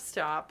 boy. Now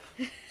stop.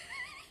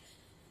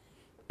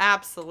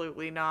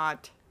 Absolutely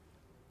not.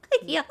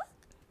 Yeah.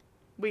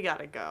 We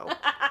gotta go.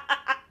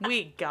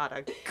 We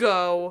gotta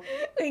go.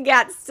 We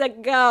got to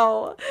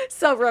go.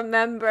 So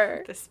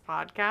remember... This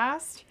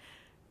podcast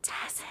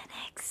doesn't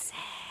exist.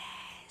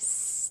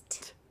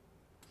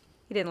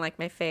 You didn't like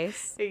my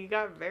face. You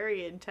got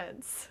very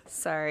intense.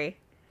 Sorry.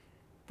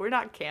 We're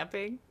not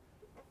camping.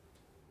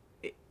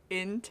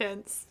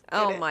 Intense.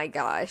 Oh my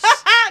gosh.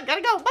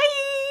 Gotta go.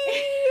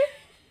 Bye.